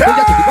gbàngbà ló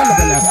yà ṣèdí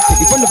bálabàlà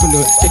ṣèdí bólobòlò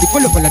ṣèdí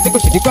bólofàlà dé kò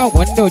ṣèdí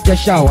gbàngbà ní ọjà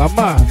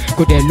ṣàwámà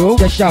kò dẹ̀ ló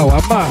jẹ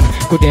ṣàwámà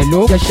kò dẹ̀ ló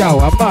jẹ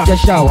ṣàwámà kò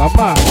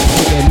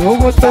dẹ̀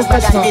lówó tó fẹ́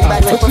san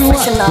ojú wa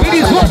it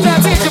is one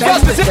time in the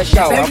bus to jẹ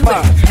ṣàwámà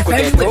kò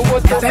dẹ̀ lówó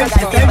tó fẹ́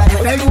san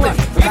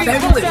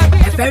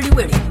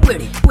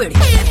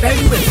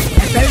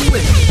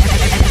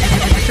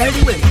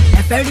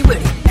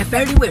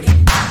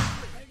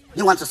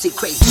You want to see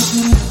crazy?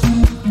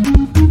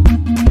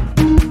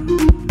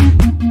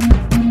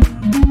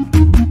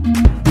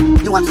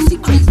 You want to see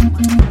crazy?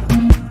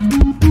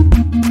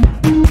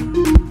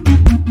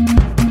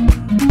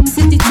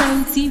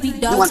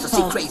 citytrendtv.com. You want to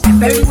see crazy?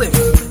 Very weird.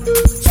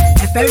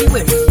 Very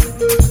weird.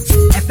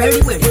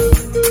 Very weird.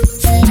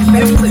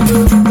 Very weird.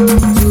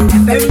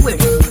 Very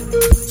weird.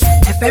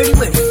 Very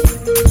weird.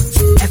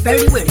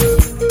 Very weird.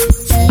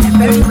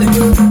 Very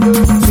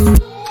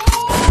weird.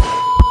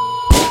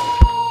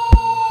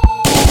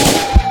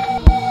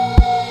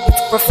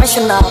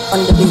 Professional on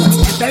the beat.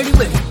 Very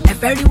weird.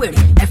 Very weird.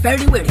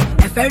 Very weird.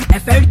 Very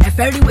weird.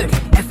 Very weird.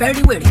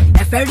 fairly witty,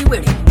 a fairly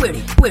witty,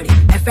 witty, witty,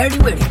 a fairly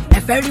witty,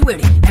 a fairly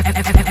witty, a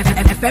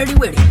fairly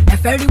witty, a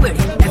fairly witty,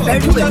 a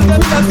fairly witty.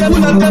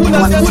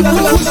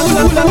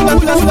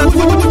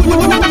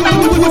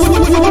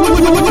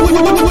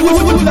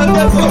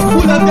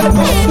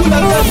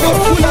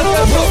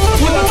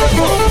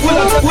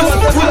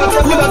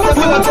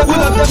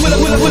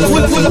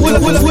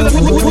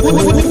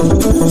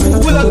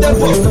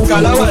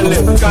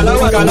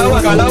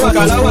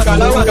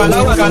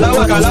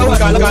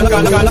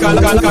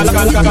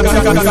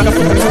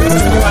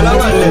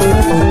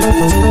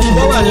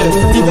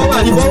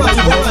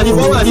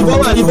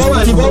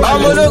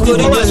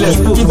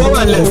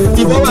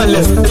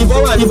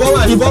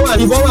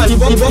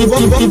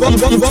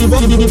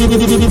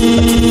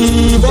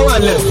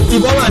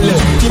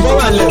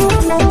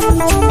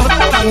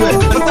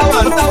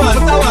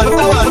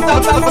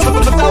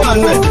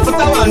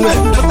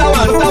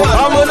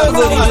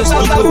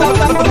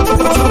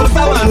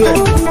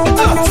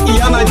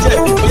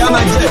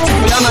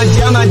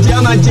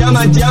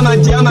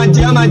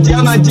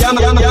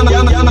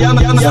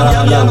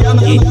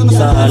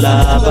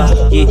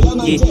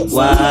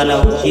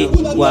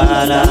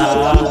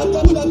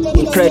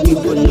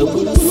 Incredible, no.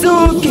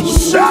 Suki,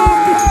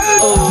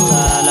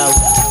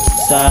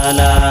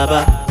 Salaba,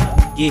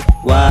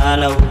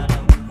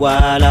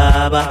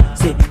 Walaba,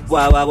 say,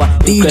 Wawa,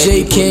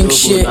 DJ King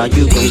shit. Now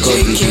you gon' go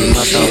with the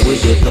matter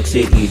with the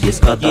toxic, you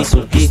discuss.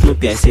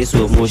 Snoopy, I say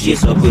so much,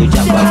 yes, up with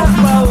Jabba.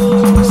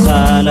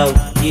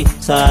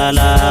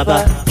 Salaba,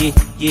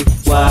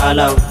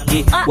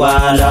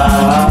 Wala.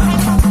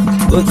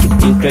 Okay,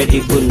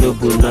 incredible, no,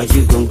 now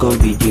you gon' go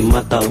with the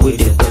matter with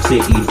the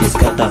toxic, you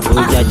discuss.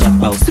 Oh, yeah,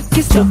 Jabba,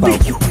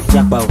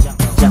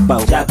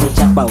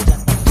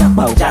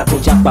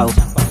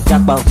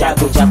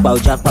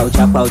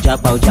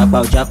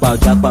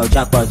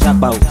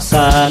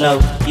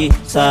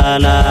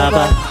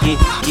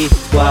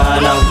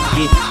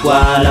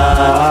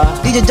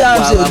 DJ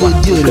Jams is a good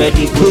dude.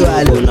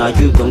 Incredible, now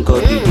you gon' go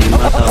with the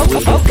matter with the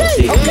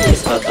toxic, you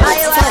discuss.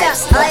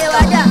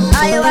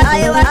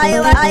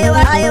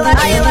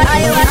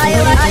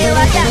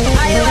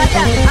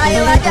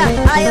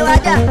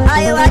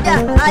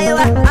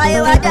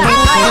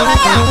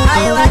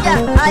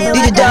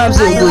 DJ Jams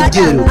is a good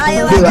dude.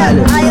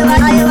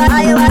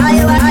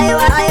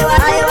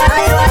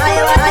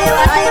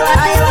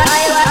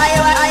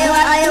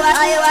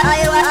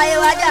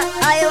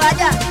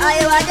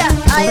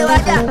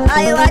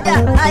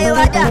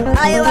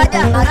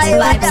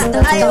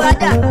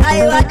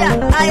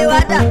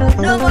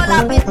 No more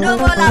laughing, no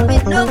more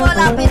laughing, no more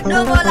laughing,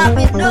 no more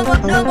laughing, no more,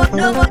 no more,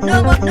 no more,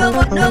 no more, no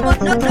more, no more,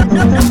 no more,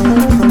 no more.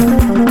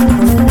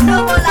 No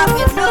more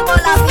laughing, no more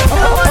laughing,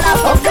 no more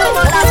laughing, no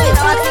more laughing.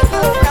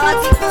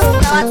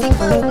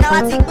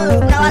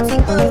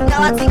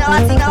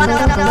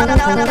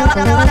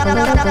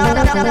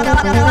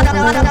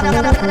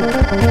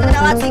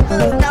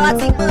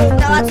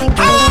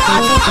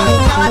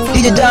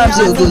 DJ Jams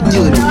is a good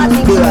dude.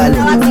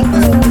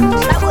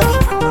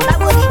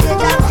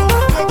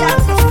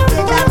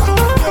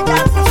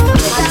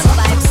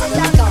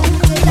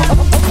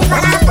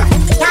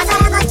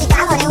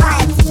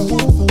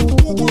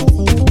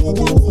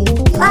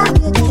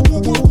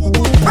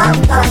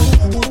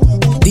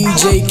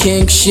 DJ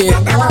King shit.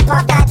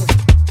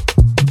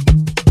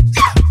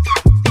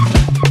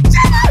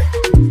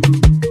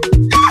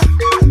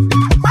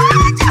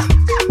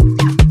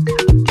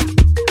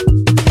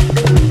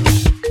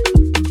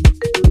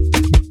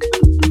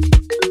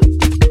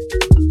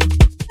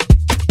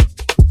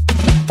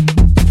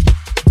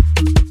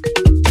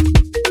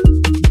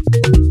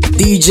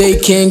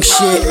 DJ King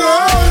shit.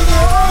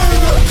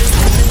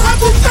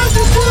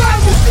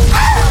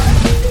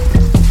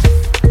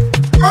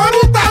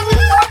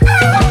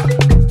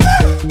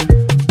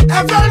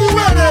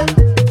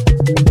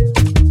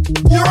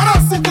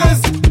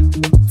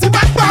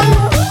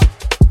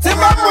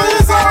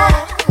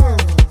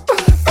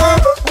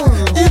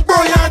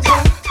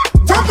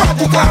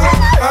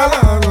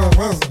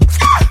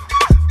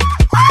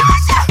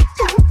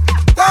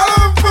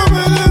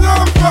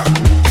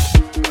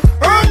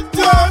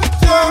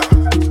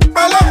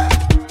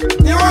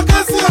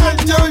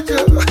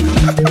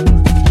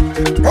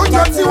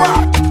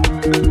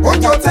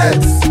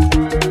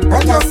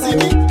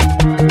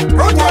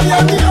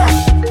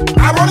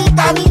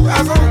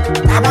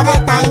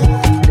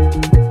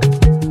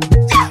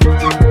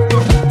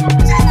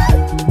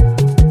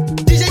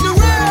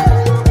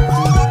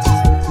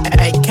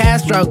 Hey,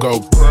 Castro, go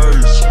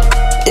crazy.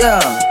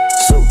 Yeah,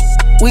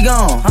 we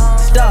gone.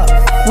 Stop.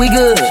 We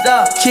good.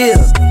 Stop. Chill.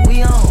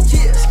 We on.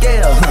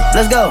 Scale.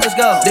 Let's go. Let's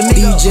go.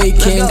 DJ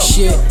King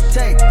shit.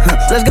 Take.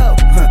 Let's go.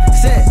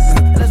 Set.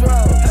 Let's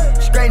roll.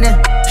 Straightening.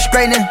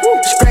 Straightening.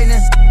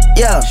 Straightening.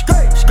 Yeah.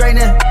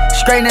 Straightening.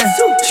 Straightening.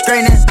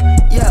 Straightening.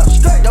 Yeah.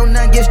 Don't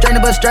not get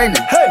straightening but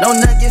straightening. Don't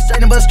not get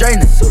straightening but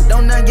straightening.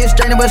 Don't not get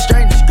straightening but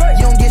straightening.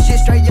 You don't get shit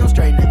straight, you don't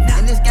straighten it.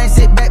 In this game,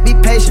 sit back, be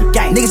patient.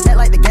 Niggas act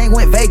like the game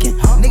went vacant.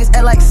 Niggas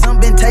act like some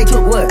been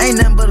taken. What? Ain't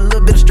nothing but a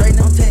little bit of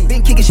straightening.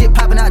 Been kicking shit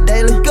popping out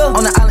daily.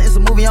 On the island, it's a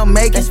movie I'm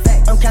making.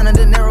 I'm counting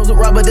the narrows with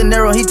Robert De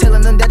Niro. He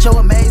telling them that you're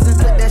amazing.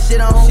 Put that shit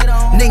on.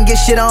 Nigga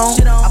get shit on.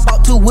 I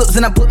bought 2 whips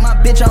and I put my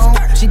bitch on.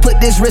 She put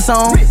this wrist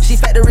on. She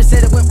factory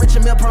said it went rich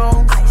and meal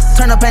prone.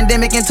 Turn a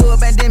pandemic into a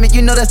pandemic.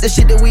 You know that's the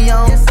shit that we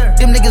on.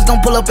 Them niggas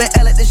gon' pull up and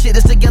L at the shit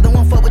that's together.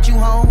 Won't fuck with you,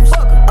 homes.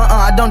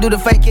 I don't do the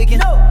fake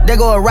kicking. There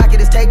go a rocket,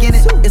 it's taking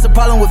it. It's a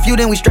problem with you,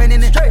 then we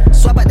straightening it.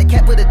 Swap out the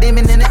cap, put a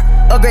demon in it.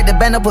 Upgrade the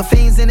band up, put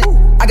fiends in it.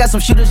 I got some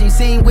shooters you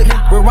seen with me.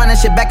 We're running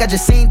shit back, I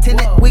just seen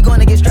tenant. We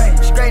gonna get straight.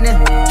 Straightening,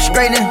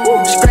 straightening,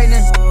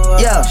 straightening.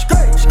 Yeah,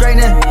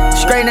 straightening,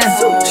 straightening,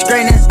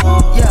 straightening.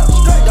 Yeah,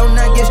 don't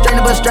not get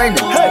straightening but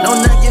straightening.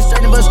 Don't not get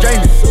straightening but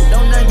straightening.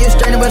 Don't not get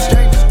straightening but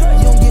straightening.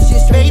 You don't get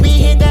shit straight. Baby,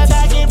 hit that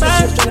back and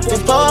burn.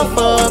 It's 4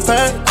 for a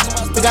perk.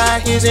 We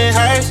got his and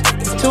hers.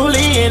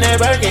 Toolie in that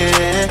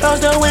Birkin.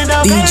 Close the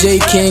window. DJ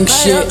King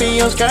shit. Up in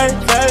your skirt.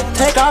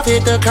 Take off,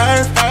 hit the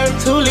curve.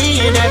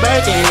 Toolie in that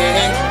Birkin.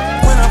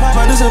 When I pop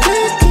out, this a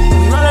big.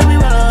 We roll up, we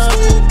roll up.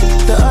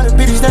 The other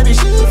bitches that be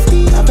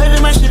shifty. I pay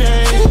for my shit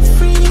ain't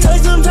free.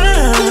 Take some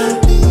time.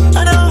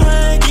 I don't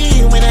hurt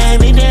you when I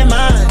ain't make that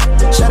mind.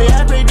 Shawty,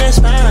 I break that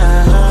spine.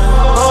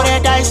 Roll that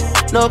dice.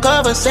 No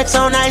cover, sex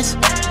on ice.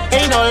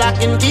 Ain't no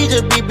locking key,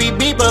 just beep, beep,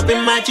 beep up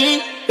in my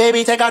G.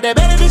 Baby, take out that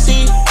baby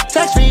seat.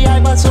 Text me, I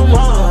bought some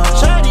more.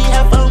 Shawty,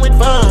 have fun with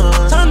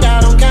fun. Tongue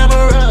out on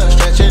camera.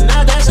 Stretching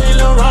out that Saint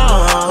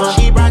Laurent.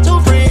 She brought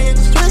 2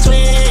 friends,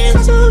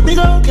 twins. We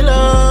go kill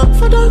her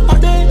for the all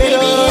day.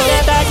 Baby, hit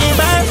that back and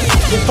back.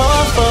 Get 4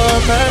 for a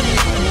perk.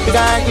 We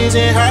got his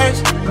and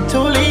hers.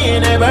 Toolie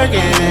in that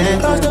Birkin.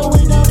 Close the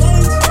window,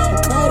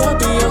 right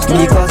up in your skirt.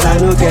 Because I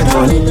don't get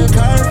money.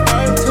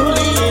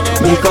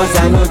 Because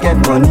I don't get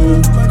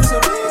money.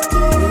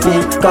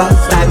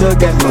 Because I don't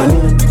get money.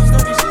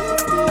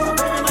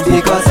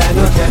 Because I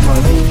don't get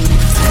money.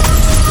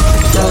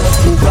 Just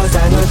because I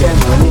don't get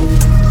money.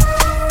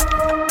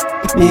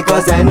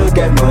 Because I don't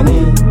get money.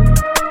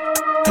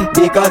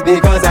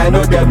 Because I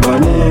don't get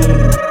money.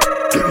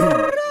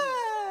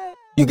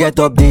 You get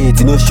update,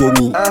 you no show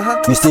me.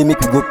 You say make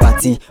we go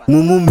party.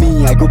 Mumu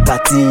me, I go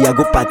party, I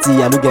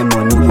don't get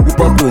money. You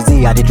pop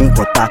rosé, I dey drink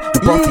water.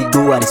 You pop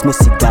figo, I dey smoke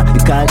cigar.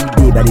 You carry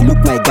babe, I dey look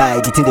my guy.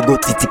 The thing they go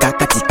titika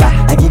katika.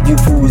 I give you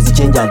fools, you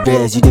change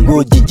address. You dey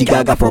go Gigi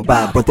Gaga for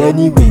bar. But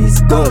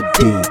anyways, God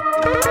day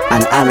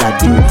and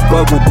Aladdin.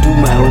 God go do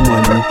my own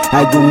money.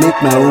 I go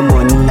make my own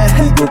money.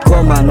 He go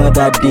come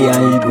another day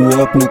and he go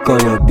help me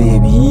call your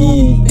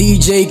baby.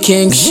 DJ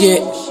King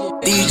shit.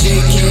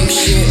 DJ King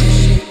shit.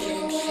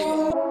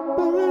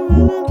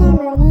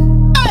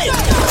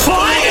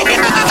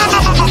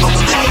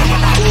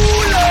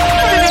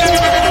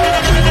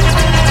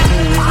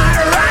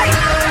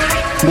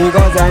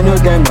 Because I no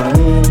get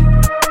money.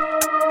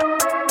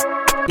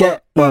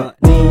 Get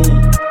money.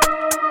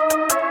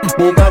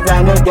 Because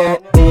I no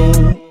get it.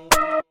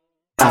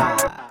 I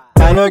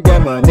no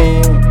get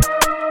money.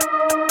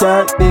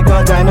 Just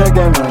because I no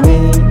get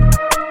money.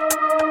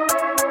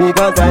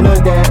 Because I no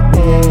get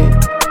it.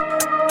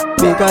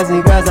 Because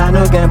I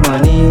no get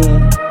money.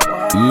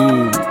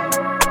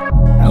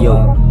 Yeah. Yo,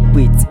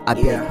 wait, I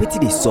beg, wait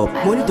till they sup.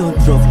 Money don't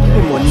drop,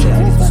 no money.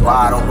 So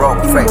I don't roll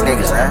with fake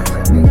niggas, eh?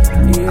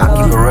 I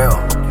keep it real.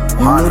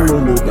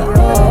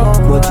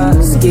 But you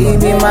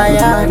Skibi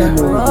Mayana,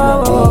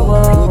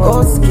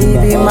 oh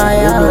Skibi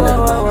Mayana.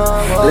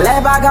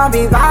 Never gonna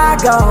be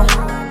vago.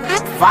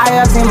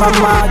 Fires in my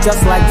mouth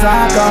just like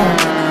dragon.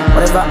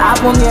 Whatever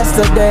happened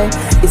yesterday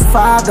is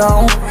far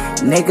gone.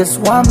 Niggas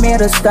want me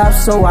to stop,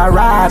 so I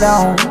ride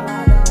on.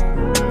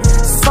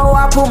 So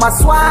I put my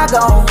swag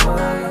on.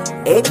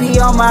 AP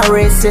on my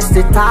wrist,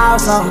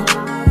 60,000.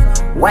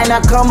 When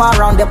I come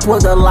around, they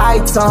put the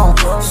lights on.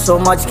 So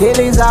much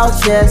killings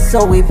out here,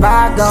 so we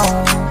back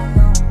on.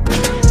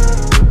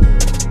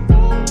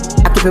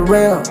 I keep it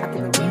real,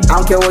 I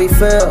don't care what you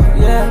feel.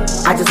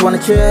 I just wanna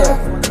chill,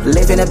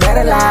 living a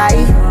better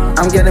life.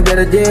 I'm getting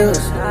better deals,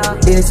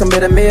 eating some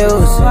better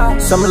meals.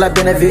 Something like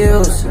better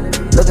views,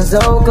 looking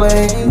so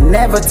clean.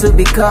 Never to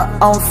be cut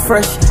on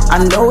fresh,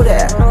 I know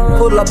that.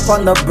 Pull up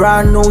on the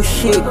brand new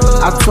shit,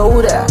 I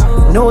told that.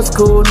 No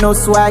school, no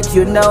swag,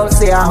 you know,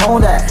 say I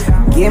own that.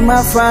 Give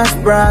my friends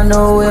brand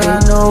new way. I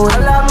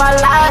love my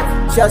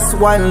life, just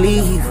one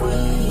leave.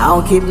 I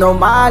don't keep no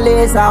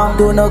mileage, I don't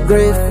do no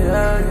grief.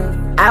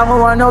 I don't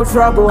want no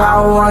trouble, I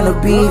don't want no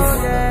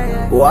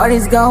beef. What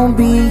is gonna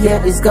be,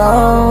 yeah, it's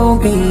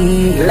gonna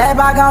be.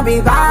 Never gonna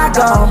be back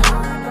on.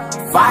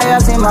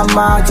 Fires in my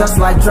mind, just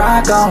like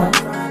dragon.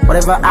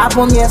 Whatever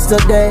happened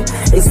yesterday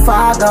is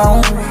far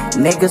gone.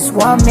 Niggas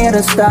want me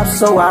to stop,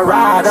 so I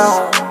ride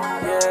on.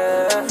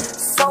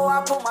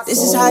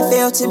 This is how I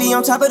feel to be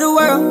on top of the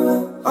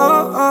world.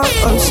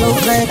 I'm so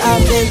glad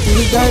I've been through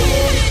the dirt.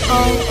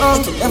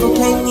 You can never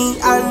play me,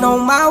 I know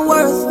my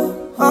worth.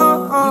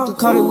 You can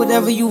call me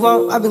whatever you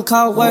want, I've been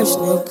called worse,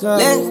 nigga.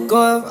 Let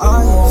go of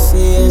all your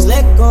fears,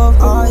 let go of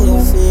all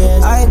your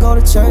fears. I go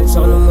to church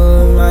on the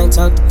moon, I ain't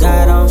talk to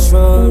God on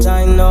shrooms.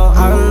 I know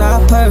I'm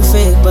not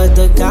perfect, but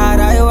the God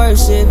I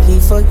worship, he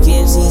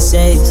forgives, he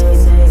saves.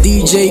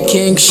 DJ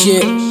King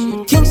shit.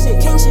 king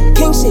shit, king shit,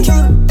 king shit,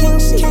 king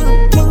shit,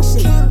 king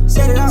shit.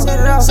 Set it off, set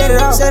it off, set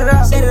it off, set it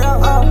off, set it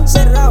off,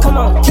 set it off. Come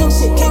on, king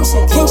shit, king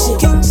shit, king shit,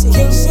 king shit,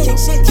 king shit, king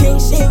shit, king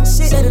shit, king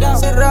shit. Set it off,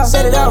 set it off,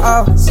 set it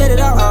off, set it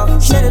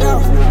off, set it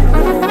off.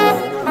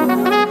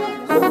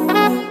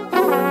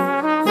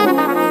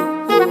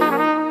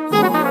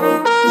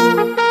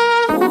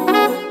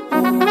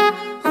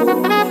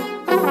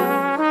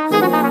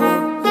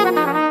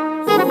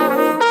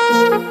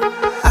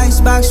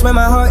 Where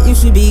my heart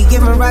used to be.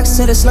 Giving rocks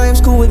to the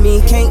slimes, cool with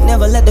me. Can't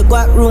never let the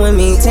guap ruin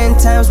me. 10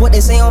 times what they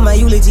say on my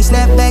eulogy.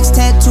 Snapbacks,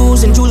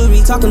 tattoos, and jewelry.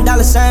 Talking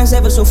dollar signs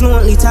ever so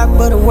fluently. Top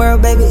of the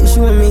world, baby, it's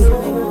you and me.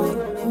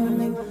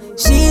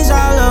 She's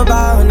all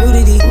about her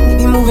nudity.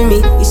 He be moving me,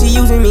 is she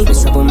using me?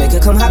 This troublemaker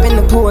come hop in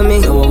the pool with me.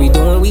 Know what we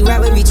doing, we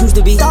rap where we choose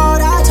to be.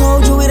 Thought I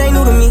told you it ain't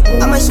new to me.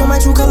 I might show my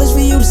true colors for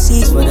you to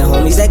see. For the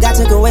homies that got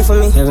took away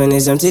from me. Heaven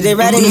is empty, they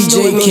right in the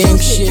studio with me. King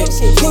shit,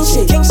 king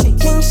shit, king shit,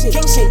 king shit,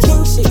 king shit,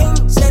 king shit.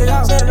 Set it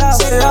off, set it off,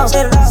 set it off,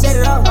 set it off, set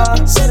it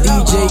off, set it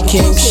off. DJ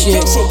King shit,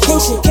 king shit, king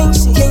shit, king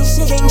shit, king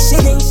shit,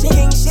 king shit,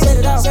 king shit. Set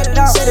it off, set it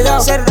off, set it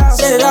off, set it off,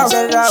 set it off,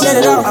 set it off, set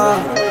it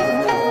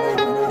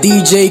off.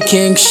 DJ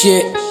King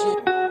shit.